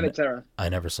 yeah, Planet Terror. I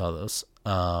never saw those.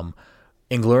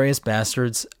 Inglorious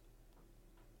Bastards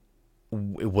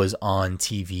it was on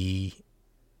TV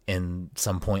in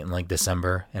some point in like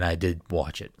December, and I did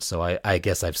watch it. So I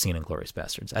guess I've seen Inglorious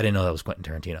Bastards. I didn't know that was Quentin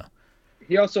Tarantino.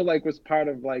 He also like was part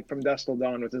of like From Dusk Till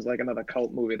Dawn, which is like another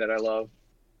cult movie that I love.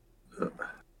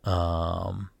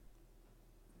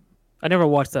 I never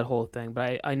watched that whole thing,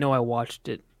 but I know I watched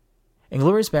it.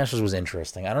 Inglorious Bastards was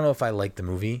interesting. I don't know if I liked the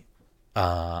movie.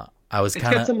 I was It's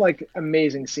kind got of some like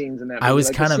amazing scenes in that movie. I was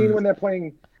like, kinda- the scene when they're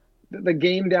playing the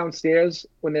game downstairs,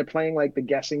 when they're playing like the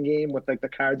guessing game with like the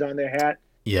cards on their hat.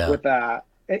 yeah. With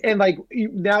and like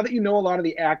now that you know a lot of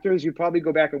the actors, you probably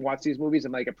go back and watch these movies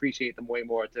and like appreciate them way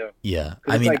more too. Yeah, 'Cause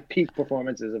I it's mean, like peak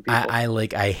performances of people.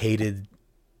 I hated.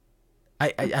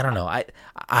 I don't know.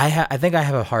 I think I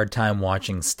have a hard time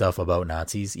watching stuff about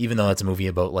Nazis, even though it's a movie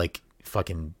about like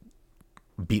fucking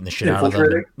beating the shit out of them.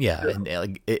 Infiltrating? Yeah,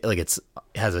 and it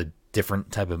has a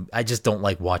different type of. I just don't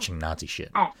like watching Nazi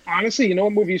shit. Oh, honestly, you know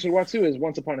what movie you should watch too is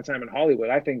Once Upon a Time in Hollywood.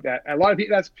 I think that a lot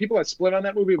of people that split on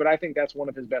that movie, but I think that's one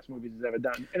of his best movies he's ever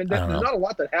done. And there's not a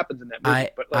lot that happens in that movie.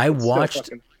 But like, I it's still watched.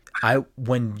 fucking...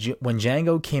 When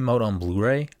Django came out on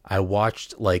Blu-ray, I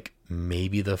watched like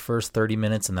maybe the first 30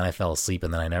 minutes, and then I fell asleep,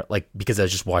 and then I never because I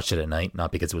just watched it at night,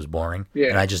 not because it was boring. Yeah.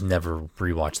 And I just never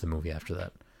rewatched the movie after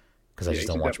that because I Yeah, just you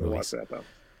don't should watch definitely movies. watch that, though.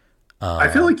 I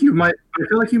feel like you might. I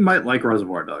feel like you might like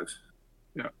Reservoir Dogs.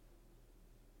 Yeah.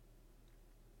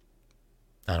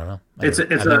 I don't know. I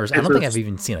don't think I've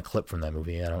even seen a clip from that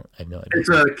movie. I have no idea. It's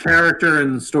a character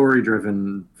and story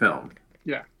driven film.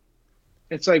 Yeah.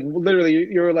 It's like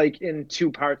literally you're like in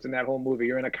two parts in that whole movie.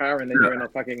 You're in a car and then you're in a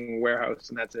fucking warehouse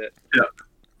and that's it. Yeah,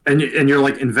 and you're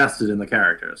like invested in the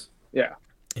characters. Yeah.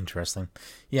 Interesting.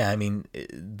 Yeah, I mean,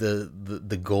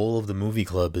 the goal of the movie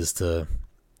club is to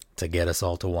get us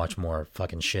all to watch more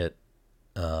fucking shit,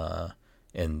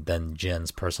 and then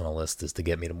Jen's personal list is to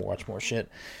get me to watch more shit.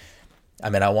 I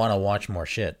mean, I want to watch more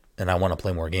shit, and I want to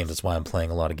play more games. That's why I'm playing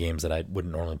a lot of games that I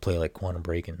wouldn't normally play, like Quantum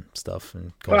Break and stuff.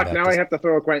 And Fuck, now I have to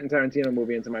throw a Quentin Tarantino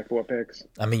movie into my 4 picks.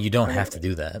 I mean, you don't have to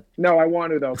do that. No, I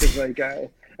want to though, because like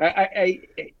I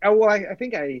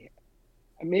think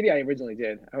maybe I originally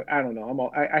did. I don't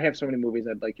know. I have so many movies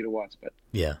I'd like you to watch, but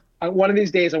Yeah. One of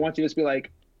these days I want you to just be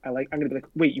like, I'm gonna be like,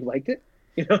 wait, you liked it?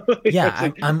 You know?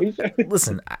 Yeah, I'm like,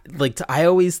 listen, I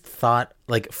always thought,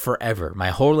 like, forever, my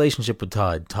whole relationship with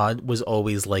Todd was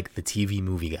always like the TV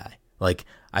movie guy. Like,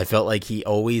 I felt like he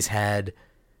always had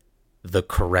the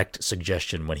correct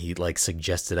suggestion when he like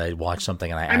suggested I watch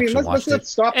something, and I mean, watched it. Let's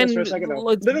stop this And for a second though.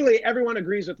 Literally everyone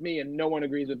agrees with me and no one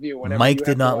agrees with you. Mike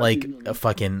did not like a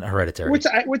fucking Hereditary. Which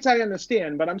I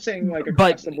understand, but I'm saying like But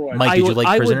across the board. Mike, did you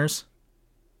like Prisoners?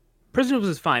 Prisoners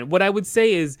was fine. What I would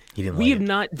say is we have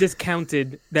not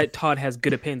discounted that Todd has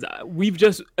good opinions. We've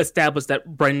just established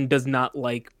that Brendan does not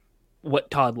like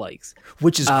what Todd likes.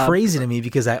 Which is crazy to me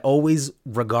because I always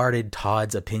regarded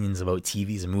Todd's opinions about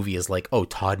TVs and movies as like, oh,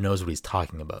 Todd knows what he's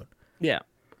talking about. Yeah.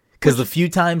 Because the few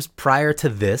times prior to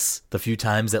this,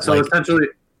 essentially,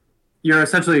 you're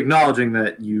essentially acknowledging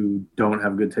that you don't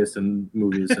have good taste in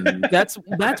movies. And That's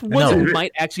what it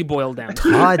might actually boil down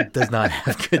to. Todd does not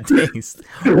have good taste.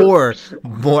 Or,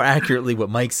 more accurately, what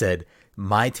Mike said,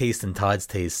 my taste and Todd's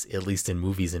taste, at least in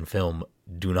movies and film,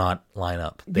 do not line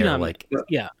up. They're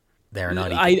they're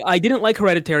not equal. I didn't like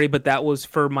Hereditary, but that was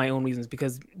for my own reasons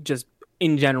because just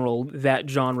in general, that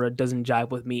genre doesn't jive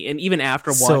with me. And even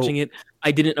after watching it,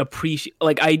 I didn't appreciate,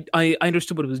 like, I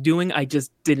understood what it was doing. I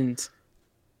just didn't.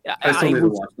 I still need to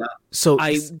watch that. So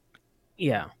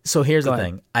here's the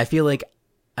thing. I feel like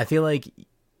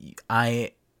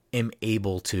I am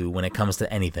able to, when it comes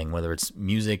to anything, whether it's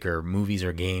music or movies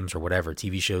or games or whatever,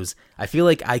 TV shows, I feel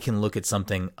like I can look at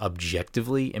something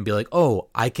objectively and be like, oh,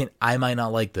 I might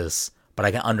not like this, but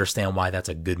I can understand why that's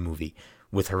a good movie.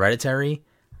 With Hereditary,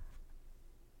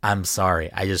 I'm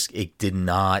sorry. I didn't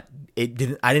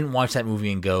watch that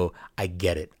movie and go, I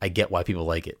get it. I get why people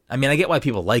like it. I mean, I get why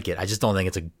people like it. I just don't think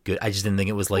it's I just didn't think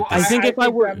it was like this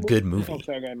good movie. Oh,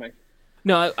 sorry, go ahead, Mike.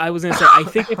 No, I was going to say, I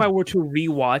think if I were to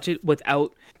rewatch it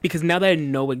because now that I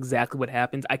know exactly what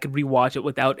happens, I could rewatch it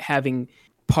without having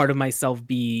part of myself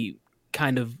be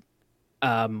kind of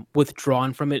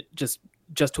withdrawn from it just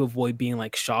to avoid being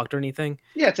like shocked or anything.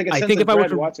 Yeah, it's like a sense of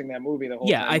dread watching that movie the whole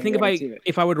time. Yeah, I think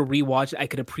if I were to rewatch it, I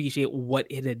could appreciate what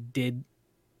it did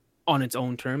on its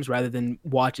own terms rather than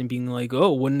watching being like,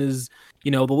 oh, when is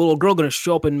the little girl gonna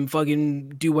show up and fucking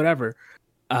do whatever.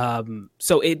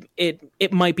 So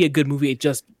it might be a good movie. It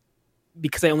just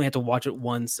because I only had to watch it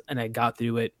once and I got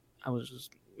through it, I was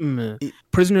just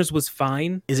Prisoners was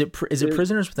fine. Is it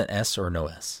Prisoners with an S or no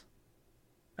S?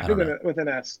 I think with an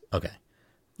S. Okay.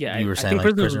 Yeah, you were saying like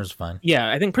Prisoners was fine. Yeah,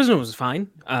 I think Prisoners was fine.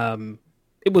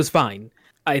 It was fine.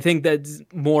 I think that's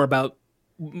more about,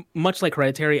 much like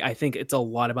Hereditary, I think it's a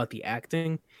lot about the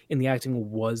acting, and the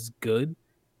acting was good.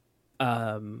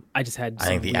 I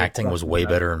think the acting was way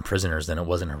better in Prisoners than it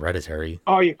was in Hereditary.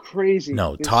 Oh, you're crazy.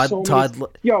 No, There's Todd.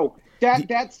 Yo,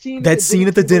 that scene. That scene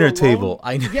at the dinner table.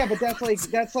 Yeah, but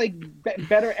that's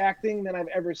better acting than I've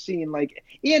ever seen. Like,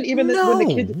 and even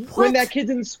when that kid's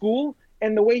in school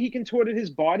and the way he contorted his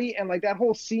body and like that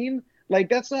whole scene. Like,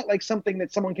 that's not like something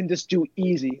that someone can just do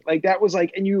easy. Like, that was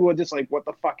like, and you were just like, what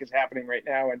the fuck is happening right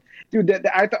now? And dude,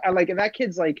 I thought, like, and that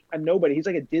kid's like a nobody. He's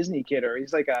like a Disney kid, or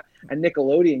he's like a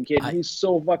Nickelodeon kid. He's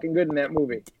so fucking good in that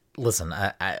movie. Listen,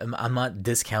 I'm not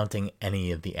discounting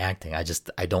any of the acting. I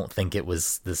don't think it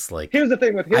was this like. Here's the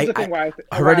thing why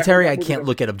Hereditary, I can't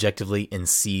look at objectively and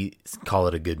call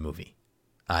it a good movie.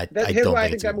 Here's why I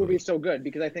think that movie is so good,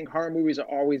 because I think horror movies are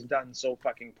always done so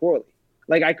fucking poorly.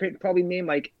 Like, I could probably name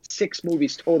like 6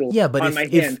 movies total. Yeah, but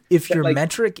if your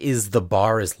metric is the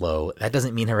bar is low, that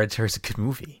doesn't mean Hereditary is a good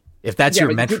movie. If that's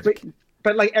your metric.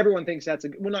 But like, everyone thinks that's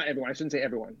not everyone. I shouldn't say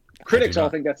everyone. Critics all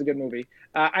think that's a good movie.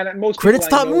 And most critics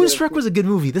thought Moonstruck was a good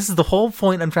movie. This is the whole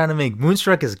point I'm trying to make.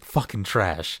 Moonstruck is fucking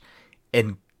trash,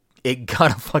 and it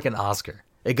got a fucking Oscar.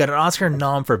 It got an Oscar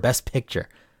nom for Best Picture.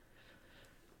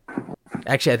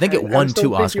 Actually, I think it won 2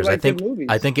 Oscars. I think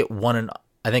it won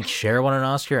I think Cher won an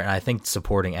Oscar, and I think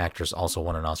supporting actress also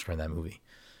won an Oscar in that movie.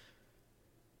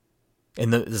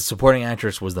 And the supporting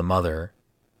actress was the mother,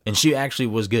 and she actually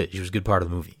was good. She was a good part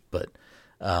of the movie, but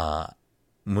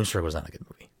Moonstruck was not a good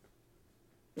movie.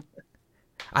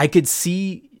 I could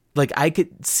see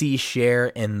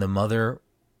Cher and the mother,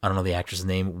 I don't know the actress's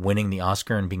name, winning the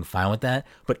Oscar and being fine with that,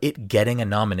 but it getting a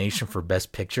nomination for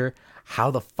Best Picture, how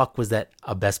the fuck was that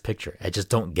a Best Picture? I just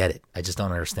don't get it. I just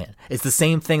don't understand. It's the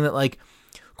same thing that, like,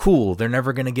 cool, they're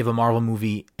never going to give a Marvel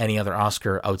movie any other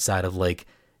Oscar outside of, like,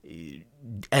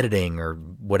 editing or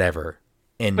whatever.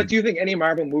 But do you think any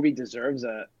Marvel movie deserves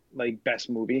a, like, best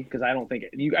movie? Because I don't think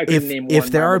I couldn't name one. If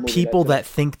there are people that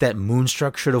think that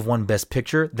Moonstruck should have won Best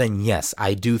Picture, then yes,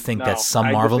 I do think that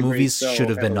some Marvel movies should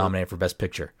have been nominated for Best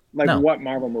Picture. Like, what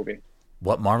Marvel movie?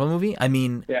 What Marvel movie? I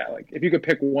mean... Yeah, like, if you could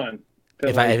pick one.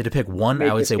 If I had to pick one,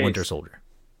 I would say Winter Soldier.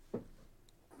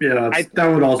 Yeah, that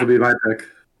would also be my pick.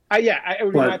 It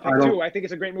would be my pick too. I think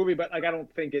it's a great movie, but like, I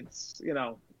don't think it's,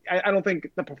 I don't think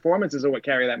the performances are what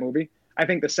carry that movie. I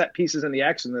think the set pieces and the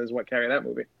action is what carry that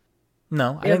movie.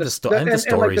 No, I think the story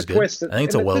is good. I think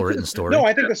it's a well-written story. No,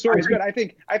 I think the story is good. I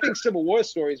think Civil War's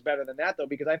story is better than that, though,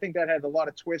 because I think that had a lot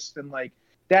of twists, and like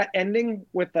that ending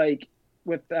with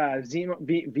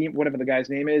Zemo, whatever the guy's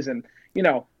name is, and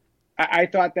I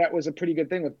thought that was a pretty good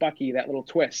thing with Bucky, that little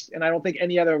twist. And I don't think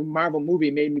any other Marvel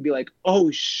movie made me be like, oh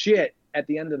shit, at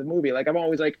the end of the movie. Like, I'm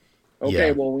always like,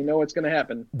 okay, well, we know what's going to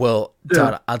happen. Well,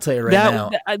 Todd, I'll tell you now.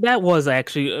 That was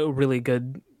actually a really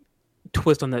good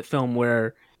twist on that film,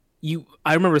 where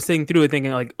I remember sitting through it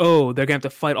thinking like, oh, they're going to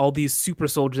have to fight all these super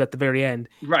soldiers at the very end.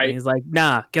 Right. And he's like,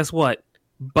 nah, guess what?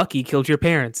 Bucky killed your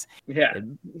parents. Yeah.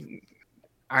 And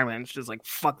Iron Man's just like,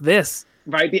 fuck this.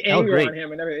 Right, the anger on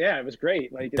him and everything. Yeah, it was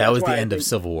great. Like, that was the end of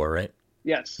Civil War, right?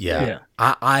 Yes. Yeah.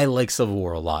 I like Civil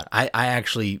War a lot.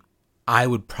 I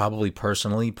would probably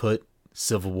personally put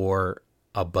Civil War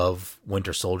above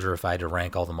Winter Soldier if I had to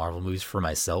rank all the Marvel movies for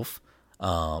myself.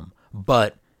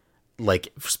 But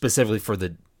like, specifically for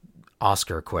the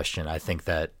Oscar question, I think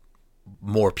that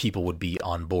more people would be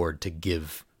on board to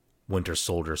give Winter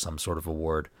Soldier some sort of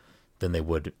award than they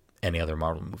would any other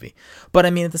Marvel movie. But I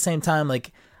mean, at the same time,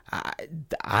 like,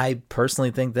 I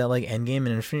personally think that like Endgame and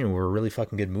Infinity War were really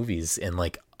fucking good movies and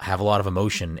like have a lot of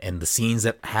emotion, and the scenes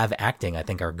that have acting I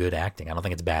think are good acting. I don't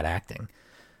think it's bad acting.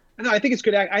 No, I think it's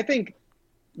good I think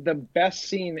the best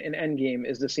scene in Endgame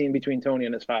is the scene between Tony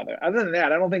and his father. Other than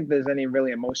that, I don't think there's any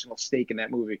really emotional stake in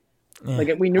that movie. Yeah,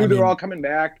 like, we knew they were all coming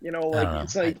back, like,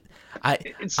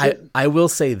 it's like I will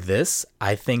say this,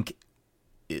 I think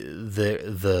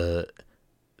the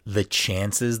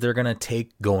chances they're going to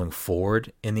take going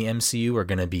forward in the MCU are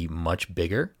going to be much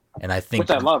bigger. And I think,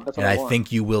 which I love. That's what I think. I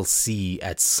think you will see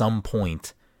at some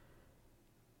point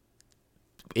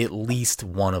at least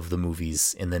one of the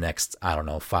movies in the next,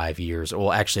 5 years.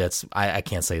 Well, actually, I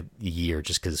can't say a year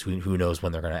just because who knows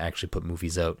when they're going to actually put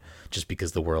movies out, just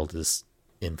because the world is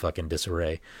in fucking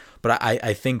disarray. But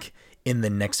I think in the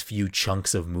next few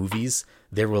chunks of movies,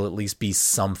 there will at least be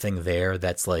something there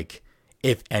that's like,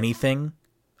 if anything,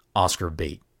 Oscar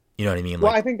bait. You know what I mean?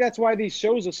 Well, Like, I think that's why these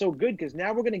shows are so good, because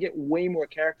now we're going to get way more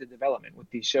character development with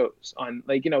these shows. On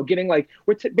like, getting like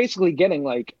basically getting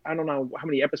like, I don't know how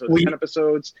many episodes, 10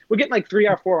 episodes. We're getting like 3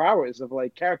 or 4 hours of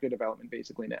like character development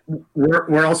basically now.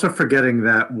 We're also forgetting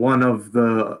that one of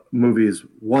the movies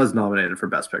was nominated for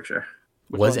Best Picture.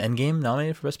 was Endgame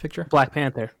nominated for Best Picture? Black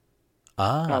Panther.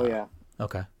 Ah, Oh yeah,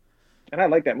 okay. and I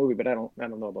like that movie, but I don't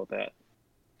know about that.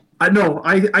 I know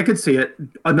I could see it.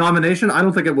 A nomination. I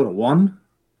don't think it would have won.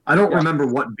 I don't remember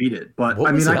what beat it, but What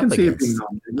I was mean, it I can up see it against? being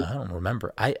nominated. I don't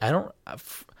remember. I don't.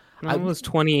 It was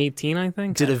 2018, I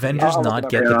think. Did Avengers I'll look it not up.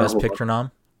 get Yeah, the I'll Best look it Picture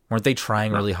nom? Weren't they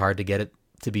trying really hard to get it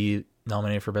to be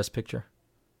nominated for Best Picture?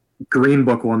 Green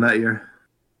Book won that year.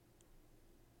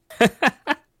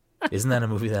 Isn't that a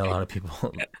movie that a lot of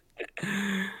people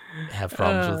have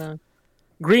problems with?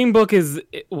 Green Book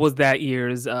was that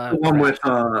year's. The one with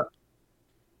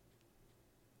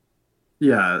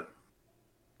yeah.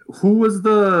 Who was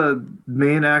the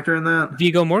main actor in that?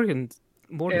 Viggo Morgan.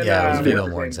 And, Yeah, it was Viggo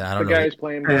what's his Mortensen. name? I don't the know. guy who's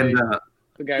playing And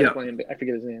the guy who's yeah. playing. I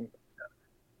forget his name.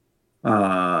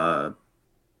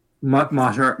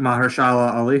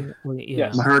 Mahershala Ali.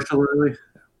 Yeah. Mahershala Ali.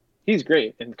 He's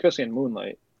great, and especially in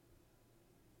Moonlight.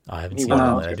 Oh, I haven't He seen won an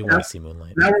Moonlight. I Oscar do for want that. to see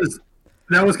Moonlight.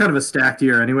 That was kind of a stacked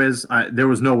year, anyways. There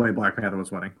was no way Black Panther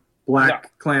was winning.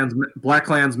 Black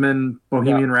Klansman,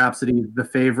 Bohemian Rhapsody, The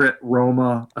Favorite,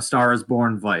 Roma, A Star Is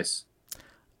Born, Vice.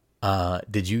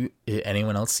 Did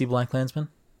anyone else see Black Klansman?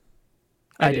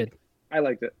 I did. I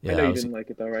liked it. Yeah, I know I you was- didn't like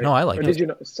it though, right? No, I liked Or it. did you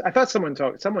know? I thought someone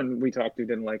we talked to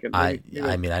didn't like it. I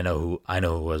Maybe- mean, I know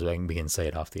who it was. I can begin to say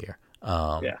it off the air.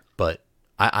 Yeah. But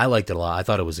I liked it a lot. I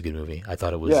thought it was a good movie. I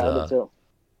thought it was. yeah, I did too.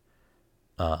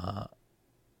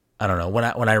 I don't know, when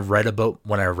I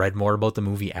read more about the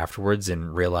movie afterwards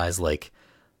and realized, like,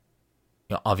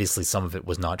 obviously some of it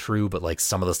was not true, but like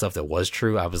some of the stuff that was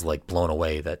true, I was like blown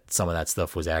away that some of that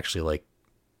stuff was actually like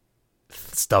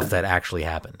stuff that actually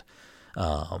happened.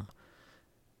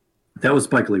 That was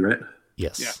Spike Lee, right?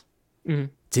 Yes. Yeah. Mhm.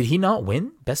 Did he not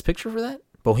win Best Picture for that?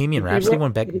 Bohemian Rhapsody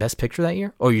won Best Picture that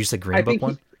year? Oh, you said Green I Book think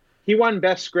won? he won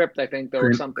best script, I think, though, or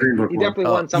Green something. Book He won.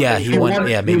 definitely won something. Yeah, he won.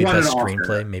 Yeah, he maybe won Best an Oscar.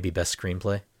 Screenplay. Maybe Best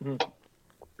Screenplay.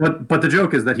 But the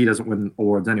joke is that he doesn't win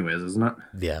awards anyways, isn't it?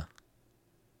 Yeah.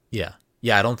 Yeah.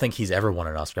 Yeah, I don't think he's ever won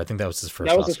an Oscar. I think that was his first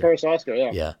That was Oscar. his first Oscar.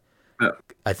 Yeah. Yeah. Yeah.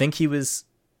 I think he was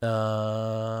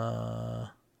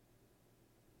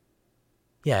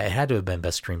yeah, it had to have been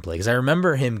Best Screenplay because I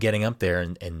remember him getting up there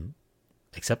and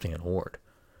accepting an award.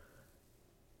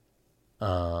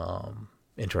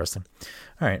 Interesting.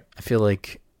 All right, I feel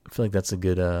like that's a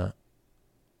good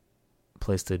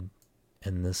place to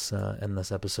end this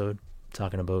episode,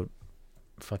 talking about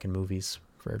fucking movies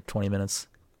for 20 minutes.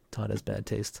 Todd has bad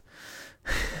taste.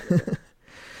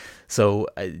 So,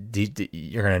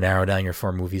 you're gonna narrow down your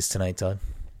 4 movies tonight, Todd?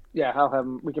 Yeah, I'll have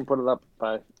him. We can put it up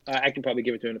by. I can probably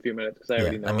give it to him in a few minutes because I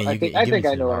already know. I mean, I you think can give it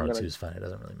I to know what I'm tomorrow gonna. too. It's fine. It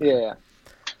doesn't really matter. Yeah.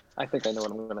 I think I know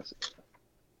what I'm gonna say.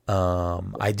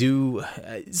 I do.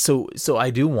 So I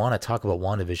do want to talk about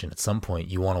WandaVision at some point.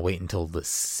 You want to wait until the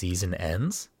season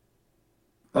ends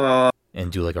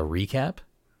and do like a recap?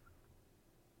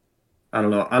 I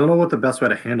don't know. I don't know what the best way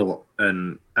to handle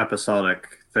an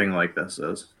episodic thing like this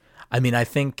is. I mean, I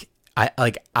think part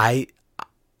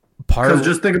of Because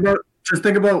just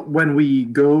think about when we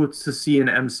go to see an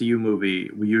MCU movie,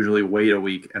 we usually wait a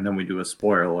week and then we do a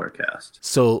spoiler cast.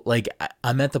 so like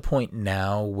I'm at the point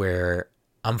now where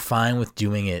I'm fine with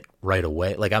doing it right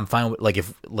away. Like I'm fine with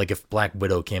if Black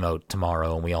Widow came out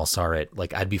tomorrow and we all saw it,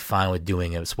 like I'd be fine with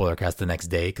doing a spoiler cast the next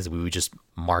day because we would just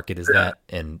mark it as that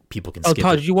and people can Oh, skip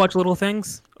Todd, it. did you watch Little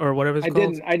Things or whatever it's I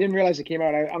called? didn't. I didn't realize it came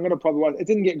out. I'm gonna probably watch. It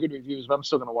didn't get good reviews, but I'm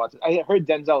still gonna watch it. I heard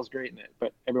Denzel's great in it,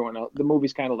 but everyone else, the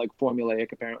movie's kind of like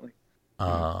formulaic apparently.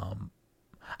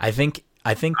 I think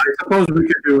I suppose we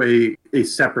could do a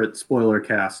separate spoiler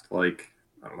cast, like,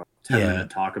 I don't know, 10-minute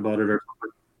talk about it or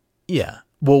something. yeah.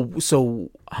 Well, so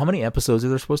how many episodes are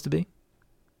there supposed to be?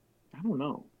 I don't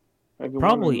know.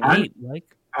 Probably I- 8.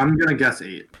 Like I'm going to guess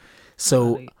 8.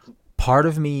 So part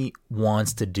of me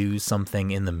wants to do something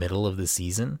in the middle of the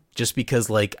season just because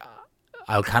like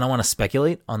I kind of want to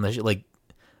speculate on the like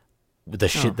the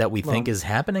shit that we think is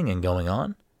happening and going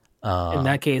on. in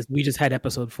that case, we just had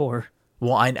episode 4.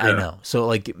 Well, I know. So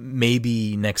like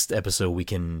maybe next episode we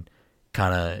can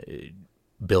kind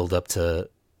of build up to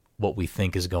what we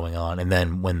think is going on, and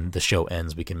then when the show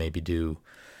ends, we can maybe do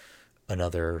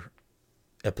another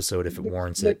episode if it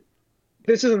warrants it.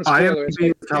 This isn't spoilers.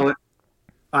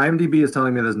 IMDb is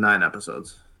telling me there's 9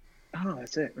 episodes. Oh,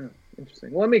 that's it. Oh,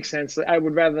 interesting. Well, it makes sense. I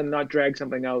would rather not drag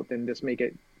something out than just make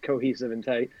it cohesive and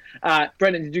tight.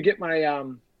 Brendan, did you get my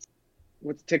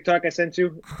what's TikTok I sent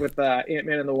you with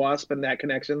Ant-Man and the Wasp and that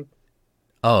connection?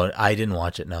 Oh, I didn't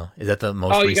watch it. No, is that the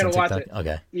most Oh, you recent gotta watch TikTok? it.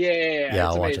 Okay, Yeah, yeah, it's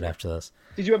I'll watch it amazing. after this.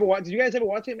 Did you ever watch? Did you guys ever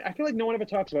watch it? I feel like no one ever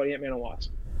talks about Ant-Man and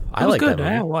Wasp. I was like good. that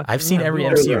I movie. watched it. I've seen Yeah, every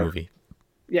it was MCU good. movie.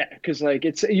 Yeah, because like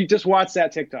you just watch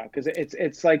that TikTok because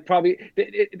it's like probably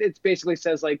it basically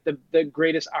says like the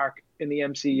greatest arc in the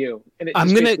MCU, and it I'm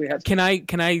just gonna. basically has. Can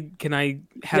I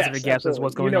hazard a Yes, guess as absolutely.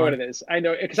 what's going You know on? what it is. I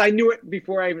know because I knew it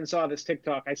before I even saw this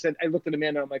TikTok. I said I looked at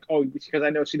Amanda. I'm like, oh, because I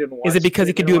know she didn't watch. Is it because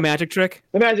he could do a Ant-Man. magic trick?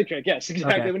 The magic trick? Yes,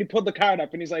 exactly. Okay. When he pulled the card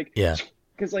up and he's like, Yeah.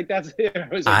 because like that's it. I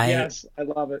was like, yes, I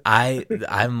love it.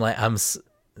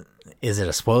 Is it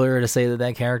a spoiler to say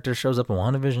that character shows up in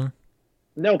WandaVision?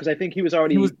 No, because I think he was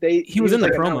already. He was in the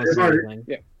like, promos announced. and everything.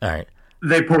 Yeah. All right.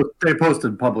 They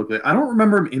posted publicly. I don't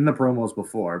remember him in the promos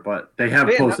before, but they have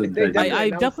They- posted. they- that- they- I've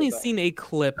announced definitely it, though. seen a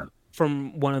clip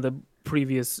from one of the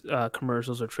previous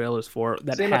commercials or trailers for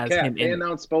that Same with has Cap. him They in.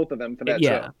 announced both of them for that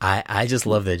Yeah. show. I just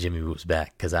love that Jimmy Woo's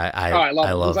back because I Oh,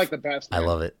 it. He's like the best. I man.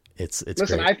 love it. It's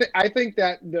Listen, great. I think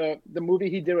that the movie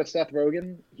he did with Seth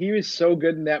Rogen, he was so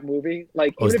good in that movie.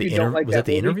 Like Oh, was even if you don't like was that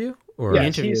the movie, interview? Or Yeah,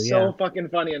 Interview, he's yeah. so fucking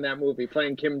funny in that movie,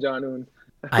 playing Kim Jong Un.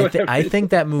 I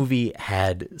think that movie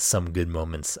had some good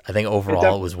moments. I think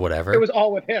overall it was whatever. It was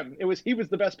all with him. He was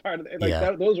the best part of it. Like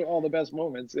Yeah. those are all the best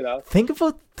moments, you know. Think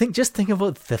about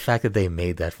the fact that they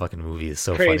made that fucking movie is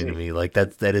so Crazy. funny to me. Like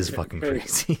that is fucking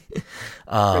Crazy. crazy.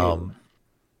 um,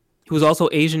 He was also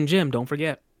Asian Jim. Don't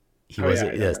forget. he Oh, was yeah,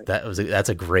 I know, yes, right. that's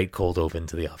a great cold open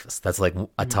to The Office. That's like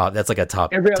a top. That's like a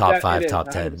top It really- top that- five, it is, top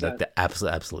 10. 100%. Like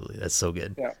absolutely, that's so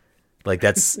good. Yeah. Like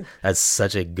that's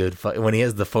such a good when he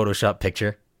has the Photoshop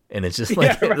picture and it's just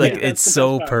like Yeah, right. like That's it's the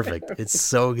so best part. perfect. It's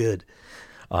so good.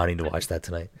 Oh, I need to watch that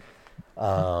tonight.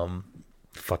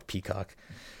 Fuck Peacock.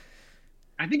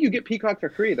 I think you get Peacock for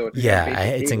free though. If you Yeah, get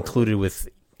basic it's cable. included with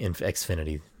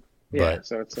Xfinity, Yeah, but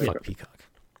so it's fuck like, Peacock.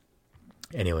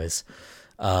 Anyways,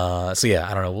 so yeah,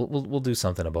 I don't know. We'll do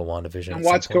something about WandaVision. and at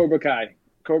watch some point. Cobra Kai.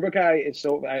 Cobra Kai is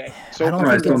so. So I don't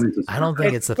I think still it's, need to see I don't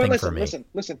think it's the but thing listen, for me.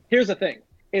 Listen. Here's the thing.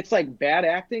 It's like bad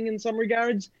acting in some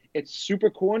regards. It's super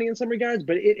corny in some regards,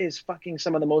 but it is fucking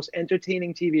some of the most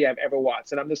entertaining TV I've ever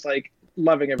watched, and I'm just like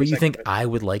loving every. But you second think of it. I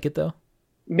would like it though?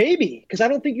 Maybe because I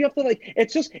don't think you have to like.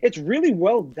 It's really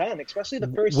well done, especially the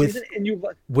first With- season, and you.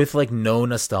 With like no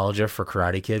nostalgia for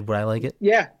Karate Kid, would I like it?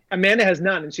 Yeah, Amanda has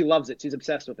none, and she loves it. She's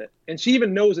obsessed with it, and she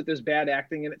even knows that there's bad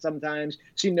acting in it sometimes.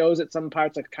 She knows that some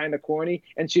parts are kind of corny,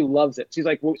 and she loves it. She's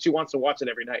like, well, she wants to watch it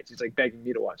every night. She's like begging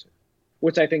me to watch it,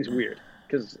 which I think is weird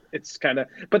because it's kind of.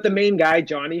 But the main guy,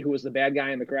 Johnny, who was the bad guy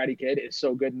in the Karate Kid, is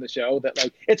so good in the show that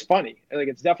like it's funny. Like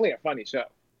it's definitely a funny show,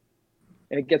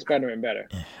 and it gets better and better.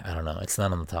 I don't know. It's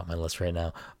not on the top of my list right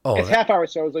now. Oh, It's half-hour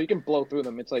shows, though. You can blow through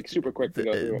them. It's like super quick to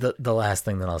go through. the last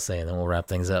thing that I'll say, and then we'll wrap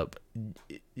things up.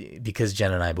 Because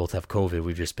Jen and I both have COVID,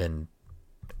 we've just been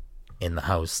in the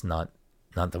house. Not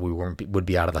that we would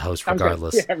be out of the house I'm good.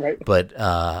 regardless. Yeah, right.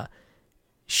 But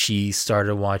she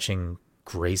started watching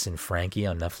Grace and Frankie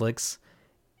on Netflix.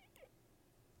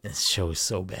 This show is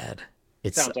so bad.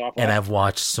 It's Sounds awful. and I've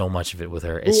watched so much of it with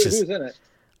her. It's Who's in it?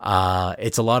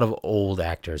 it's a lot of old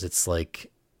actors. It's like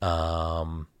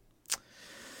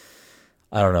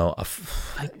I don't know.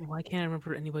 Why can't I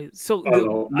remember anybody? So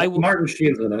Oh, I will. Martin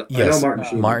Sheen's in it. Yes, I know Martin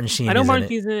Sheen. Martin Sheen. I know is Martin in it.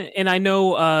 Sheen's in it, and I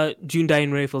know June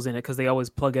Diane Raphael's in it because they always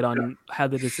plug it on how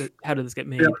did this get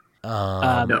made. Yeah.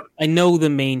 Yeah. I know the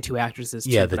main two actresses.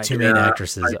 Too, The but I two don't- main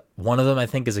actresses. One of them, I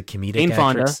think, is a comedic Jane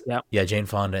Fonda. actress. Yeah. Yeah, Jane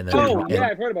Fonda, and then Oh, and, yeah,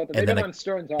 I've heard about them. and They've then been a- on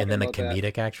Stern talking and then a about that.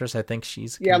 comedic actress. I think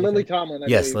she's Yeah, comedic. Lily Tomlin. I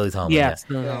Yes, believe. Lily Tomlin. Yes.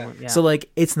 Yeah. Yeah. So like,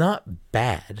 it's not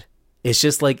bad. It's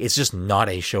just not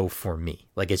a show for me.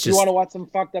 Like it's You just want to watch some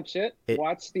fucked up shit? It-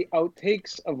 Watch the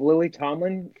outtakes of Lily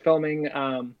Tomlin filming.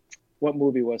 What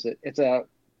movie was it? It's a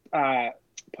not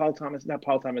Paul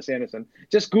Thomas Anderson.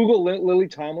 Just Google Lily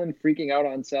Tomlin freaking out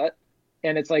on set,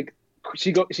 and it's like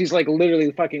she's like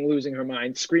literally fucking losing her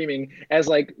mind, screaming as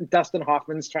like Dustin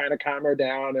Hoffman's trying to calm her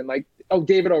down, and like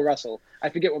David O. Russell. I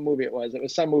forget what movie it was. It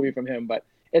was some movie from him, but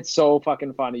it's so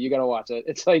fucking funny. You gotta watch it.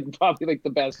 It's like probably like the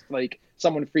best like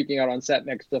someone freaking out on set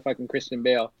next to fucking Christian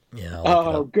Bale. yeah. I'll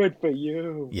look it Oh, up. good for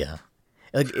you. Yeah.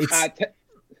 Like it's Te-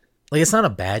 like it's not a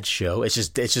bad show. It's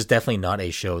just definitely not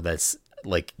a show that's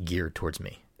like geared towards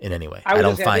me in any way. I I would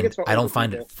don't just say, I think find it's for I don't older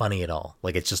find people. it funny at all.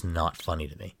 Like it's just not funny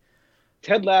to me.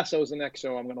 Ted Lasso is the next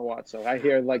show I'm gonna watch. So I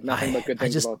hear like nothing but good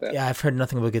things about that. Yeah, I've heard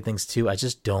nothing but good things too. I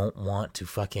just don't want to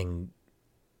fucking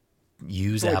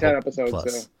use Only Apple 10 episodes,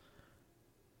 Plus. so.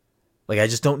 Like I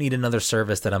just don't need another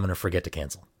service that I'm going to forget to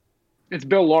cancel. It's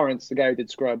Bill Lawrence, the guy who did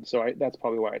Scrubs, so that's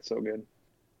probably why it's so good.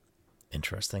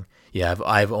 Interesting. Yeah,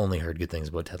 I've only heard good things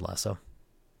about Ted Lasso.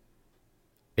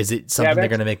 Is it something I've they're actually-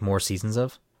 going to make more seasons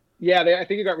of? Yeah, I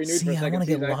think it got renewed for See, a I second want to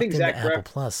get season. I locked think into Zach Apple Braff.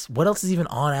 Plus. What else is even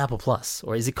on Apple Plus?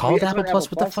 Or is it called It's Apple on Plus?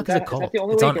 Apple What the Plus. fuck Is is it that called? the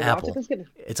only It's way on you can watch Apple. it?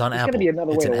 It's on there's Apple. gotta be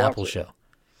another It's way an to watch Apple it. show.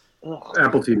 Ugh,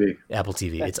 Apple TV. Apple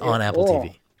TV. That's It's on it. Apple Ugh.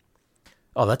 TV.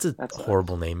 Oh, that's a That sucks.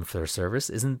 horrible name for their service.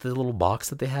 Isn't the little box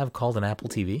that they have called an Apple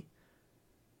TV?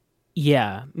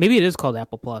 Yeah, maybe it is called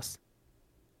Apple Plus.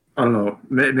 I don't know.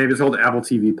 Maybe it's called Apple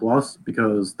TV Plus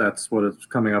because that's what it's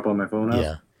coming up on my phone as.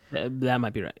 Yeah. That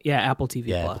might be right. Yeah, Apple TV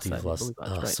Yeah, Plus. Apple TV I Plus. believe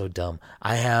that's Oh, right. so dumb.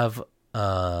 I have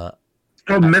It's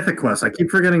called Mythic Quest. I keep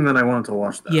forgetting that I wanted to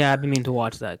watch that. Yeah, I've been meaning to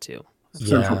watch that too.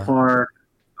 Central yeah. Park.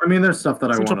 I mean, there's stuff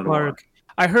that I Central wanted to watch. Park.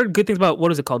 I heard good things about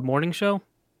what is it called? Morning Show?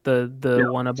 The Yeah,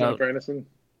 one about Jennifer Aniston.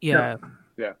 yeah.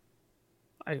 Yeah.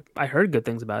 I heard good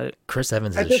things about it. Chris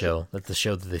Evans I is a just- show. That's the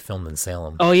show that they filmed in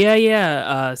Salem. Oh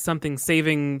yeah. Something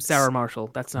saving Sarah Marshall.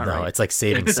 That's not no, right. it's like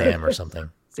Saving Sam or something.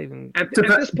 Saving At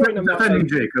this point, I'm not Defending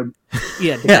like, Jacob.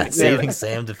 yeah. Yeah, Saving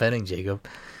Sam, Defending Jacob.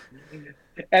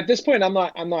 at this point, I'm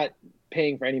not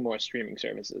paying for any more streaming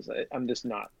services. I'm just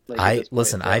not. Like, at this point,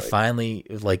 Listen. so, I like, finally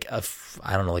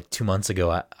I don't know, like 2 months ago.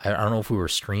 I don't know if we were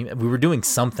streaming. We were doing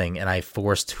something, and I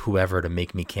forced whoever to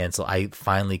make me cancel. I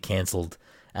finally canceled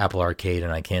Apple Arcade,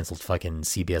 and I canceled fucking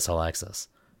CBS All Access.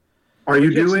 Are you what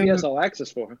do you have doing? CBS All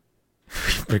Access for?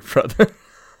 Big Brother.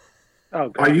 Oh, Are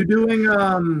God. you doing?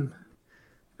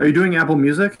 Are you doing Apple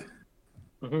Music?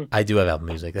 I do have Apple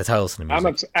Music. That's how I listen to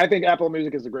music. I think Apple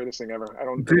Music is the greatest thing ever. I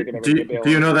don't think it can ever Do be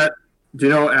available. you know that? Do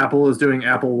you know Apple is doing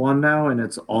Apple One now, and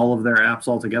it's all of their apps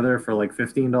all together for like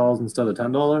 $15 instead of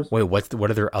 $10? Wait, what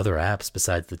are their other apps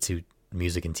besides the two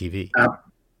music and TV?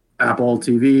 Apple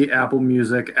TV, Apple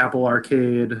Music, Apple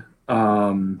Arcade.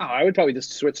 Oh, I would probably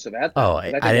just switch to that. Oh,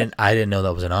 then, 'cause I think I didn't know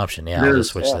that was an option. Yeah, I'll There's- just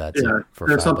switch to that too. Yeah, For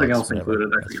there's $5, something else whatever.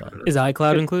 included. I That's forget fine. what it Is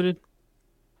iCloud included?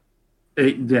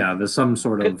 Yeah, there's some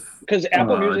sort of because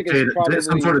Apple Music is data, probably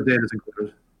some sort of data is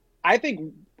included. I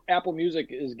think Apple Music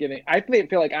is getting. I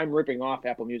feel like I'm ripping off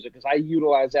Apple Music because I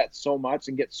utilize that so much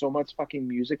and get so much fucking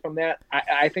music from that.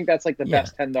 I think that's like the Yeah.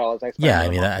 best $10 I spend. Yeah, I in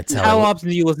a mean month. that's How how. often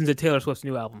do you listen to Taylor Swift's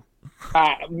new album?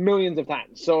 Millions of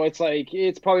times. So it's like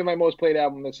it's probably my most played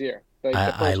album this year. Like, the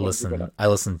I first one's a good one.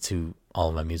 listen to all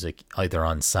of my music either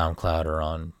on SoundCloud or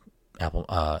on Apple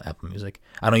Music.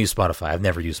 I don't use Spotify. I've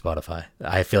never used Spotify.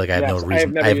 I feel like I have Yes, no I have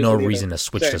reason. never I have used no it either. reason to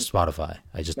switch to Same. Spotify.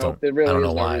 I just No, don't. there really I don't know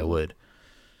is no why I reason. would.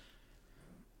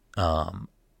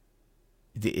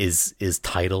 Is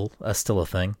Tidal still a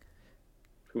thing?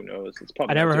 Who knows? It's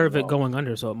probably I never not heard of doing it well. going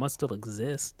under, so it must still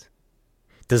exist.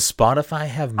 Does Spotify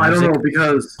have I music don't know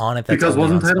because on it? That's because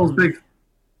only wasn't on Title's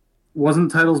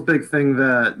Spotify? big thing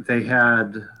that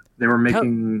they were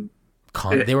making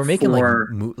They were making for-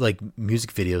 like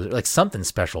music videos, like something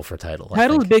special for Tidal. I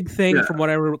Title's think. big thing, Yeah. from what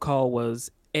I recall,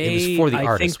 was It was for the I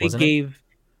artist, think they wasn't it? gave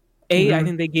I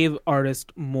think they gave artists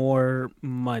more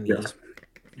money. Yes.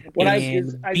 What And I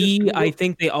B, just I Googled-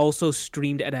 think they also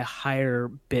streamed at a higher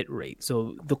bit rate,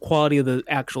 so the quality of the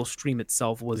actual stream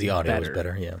itself was The audio better. was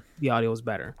better. Yeah. The audio was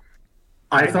better.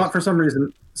 I thought for some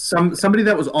reason somebody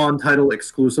that was on Tidal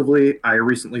exclusively I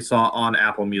recently saw on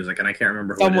Apple Music, and I can't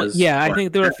remember who Somewhat, it is. yeah, I but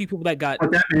think there were a few people that got.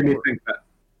 But that made me think that.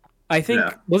 I think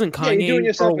Yeah. wasn't Yeah, you're doing Kanye for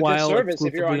yourself a a while disservice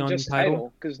if you're exclusively on on just Tidal?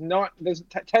 Tidal, because not there's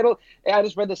Tidal. I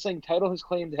just read this thing. Tidal has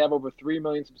claimed to have over 3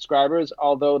 million subscribers,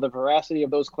 although the veracity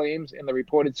of those claims and the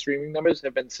reported streaming numbers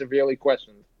have been severely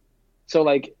questioned. So,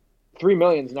 like, 3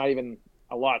 million is not even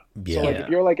a lot. Yeah. So, like, if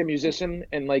you're like a musician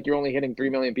and like you're only hitting 3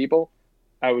 million people,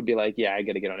 I would be like, yeah, I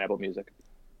got to get on Apple Music.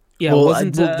 Yeah, well,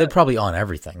 wasn't they're probably on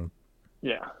everything.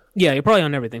 Yeah. yeah, you're probably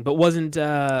on everything, but wasn't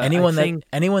Anyone I think,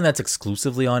 anyone that's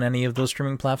exclusively on any of those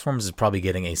streaming platforms is probably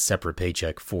getting a separate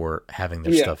paycheck for having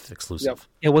their Yeah. stuff exclusive. Yep.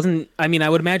 it wasn't. I mean, I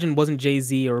would imagine wasn't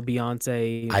Jay-Z or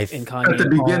Beyonce I- and Kanye At the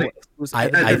all beginning- exclusive? I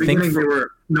At the think beginning,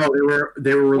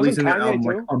 they were releasing their Kanye album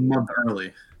like too? a month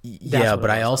early. Yeah, what but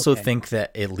it I was, also okay. think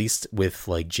that at least with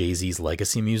like Jay-Z's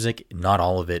legacy music, not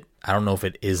all of it. I don't know if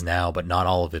it is now, but not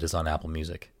all of it is on Apple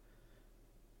Music.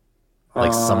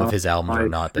 Like some of his albums I are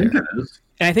not think there. it is.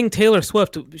 And I think Taylor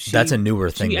Swift. That's a newer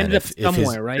thing. Then. ended up If his,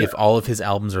 somewhere, right? if all of his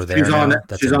albums are there She's on. now,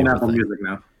 that's She's a on newer Apple thing. Music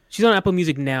now. She's on Apple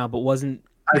Music now, but wasn't.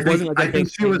 I It wasn't think. like a I think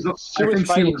big she was. thing. She I was think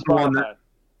she fighting was the one that. Spotify.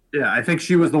 Yeah, I think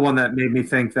she was the one that made me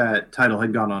think that Tidal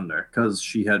had gone under because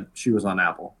she was on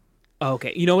Apple. Oh,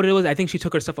 okay, you know what it was? I think she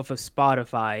took her stuff off of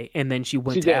Spotify and then she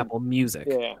went She to did. Apple Music.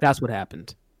 Yeah. That's what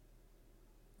happened.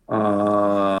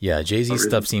 Yeah, Jay-Z's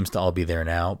stuff seems to all be there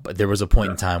now, but there was a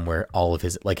point in time where all of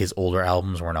his older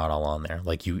albums were not all on there.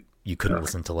 Like you couldn't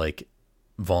listen to like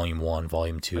Volume 1,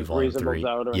 Volume 2, Like Volume Reasonable 3.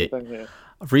 Doubt or Yeah, anything. Yeah.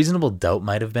 Reasonable Doubt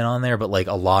might have been on there, but like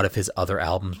a lot of his other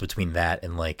albums between that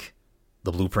and like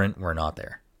The Blueprint were not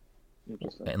there.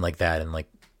 Interesting. And like that and like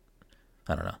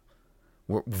I don't know.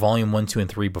 Volume 1, 2, and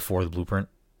 3 before the Blueprint.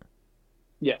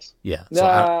 Yes. Yeah, so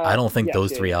I don't think yes,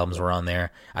 those yeah, three yeah, albums yeah. were on there.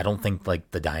 I don't think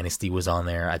like the Dynasty was on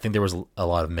there. I think there was a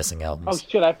lot of missing Oh albums.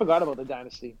 shit! I forgot about the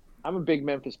Dynasty. I'm a big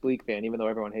Memphis Bleak fan, even though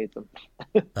everyone hates them.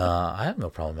 I have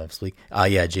no problem with Memphis Bleak.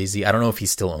 Yeah, Jay-Z. I don't know if he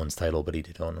still owns Tidal, but he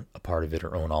did own a part of it,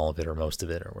 or own all of it, or most of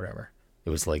it, or whatever.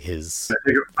 It was like his.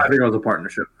 I think it was a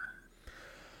partnership.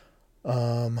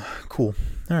 Cool.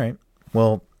 All right.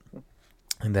 Well,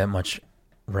 and that much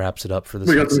wraps it up for this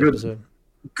We got week's some good- episode.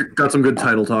 Got some good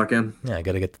title talk in. Yeah,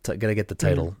 gotta get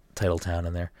the title town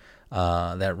in there.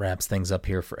 That wraps things up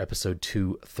here for episode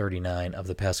 239 of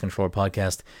the Pass Controller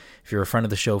Podcast. If you're a friend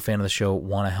of the show, fan of the show,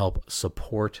 want to help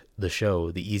support the show,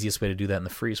 the easiest way to do that and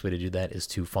the freest way to do that is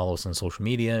to follow us on social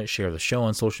media, share the show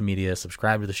on social media,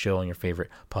 subscribe to the show on your favorite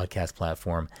podcast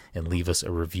platform, and leave us a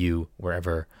review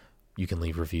wherever you can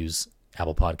leave reviews.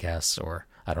 Apple Podcasts, or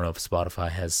I don't know if Spotify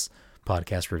has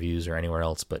podcast reviews or anywhere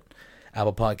else, but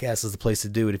Apple Podcasts is the place to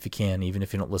do it if you can. Even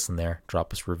if you don't listen there,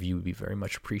 drop us a review. Would be very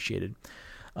much appreciated.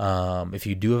 If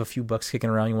you do have a few bucks kicking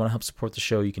around, you want to help support the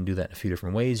show, you can do that in a few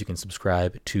different ways. You can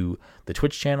subscribe to the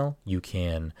Twitch channel. You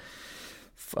can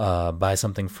buy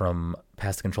something from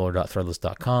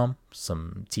passthecontroller.threadless.com,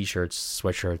 some t-shirts,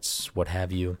 sweatshirts, what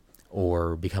have you,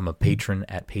 or become a patron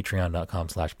at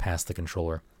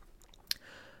patreon.com/passthecontroller.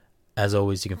 As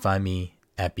always, you can find me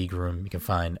at BeGroom. You can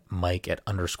find Mike at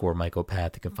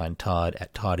 _Mycopath. You can find Todd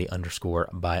at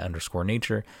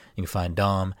Toddy_by_nature. You can find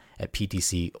Dom at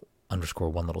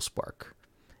PTC_OneLittleSpark.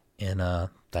 And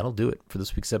that'll do it for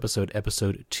this week's episode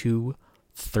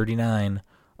 239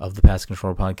 of the Pass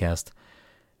Controller Podcast.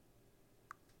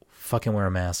 Fucking wear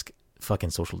a mask.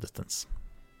 Fucking social distance.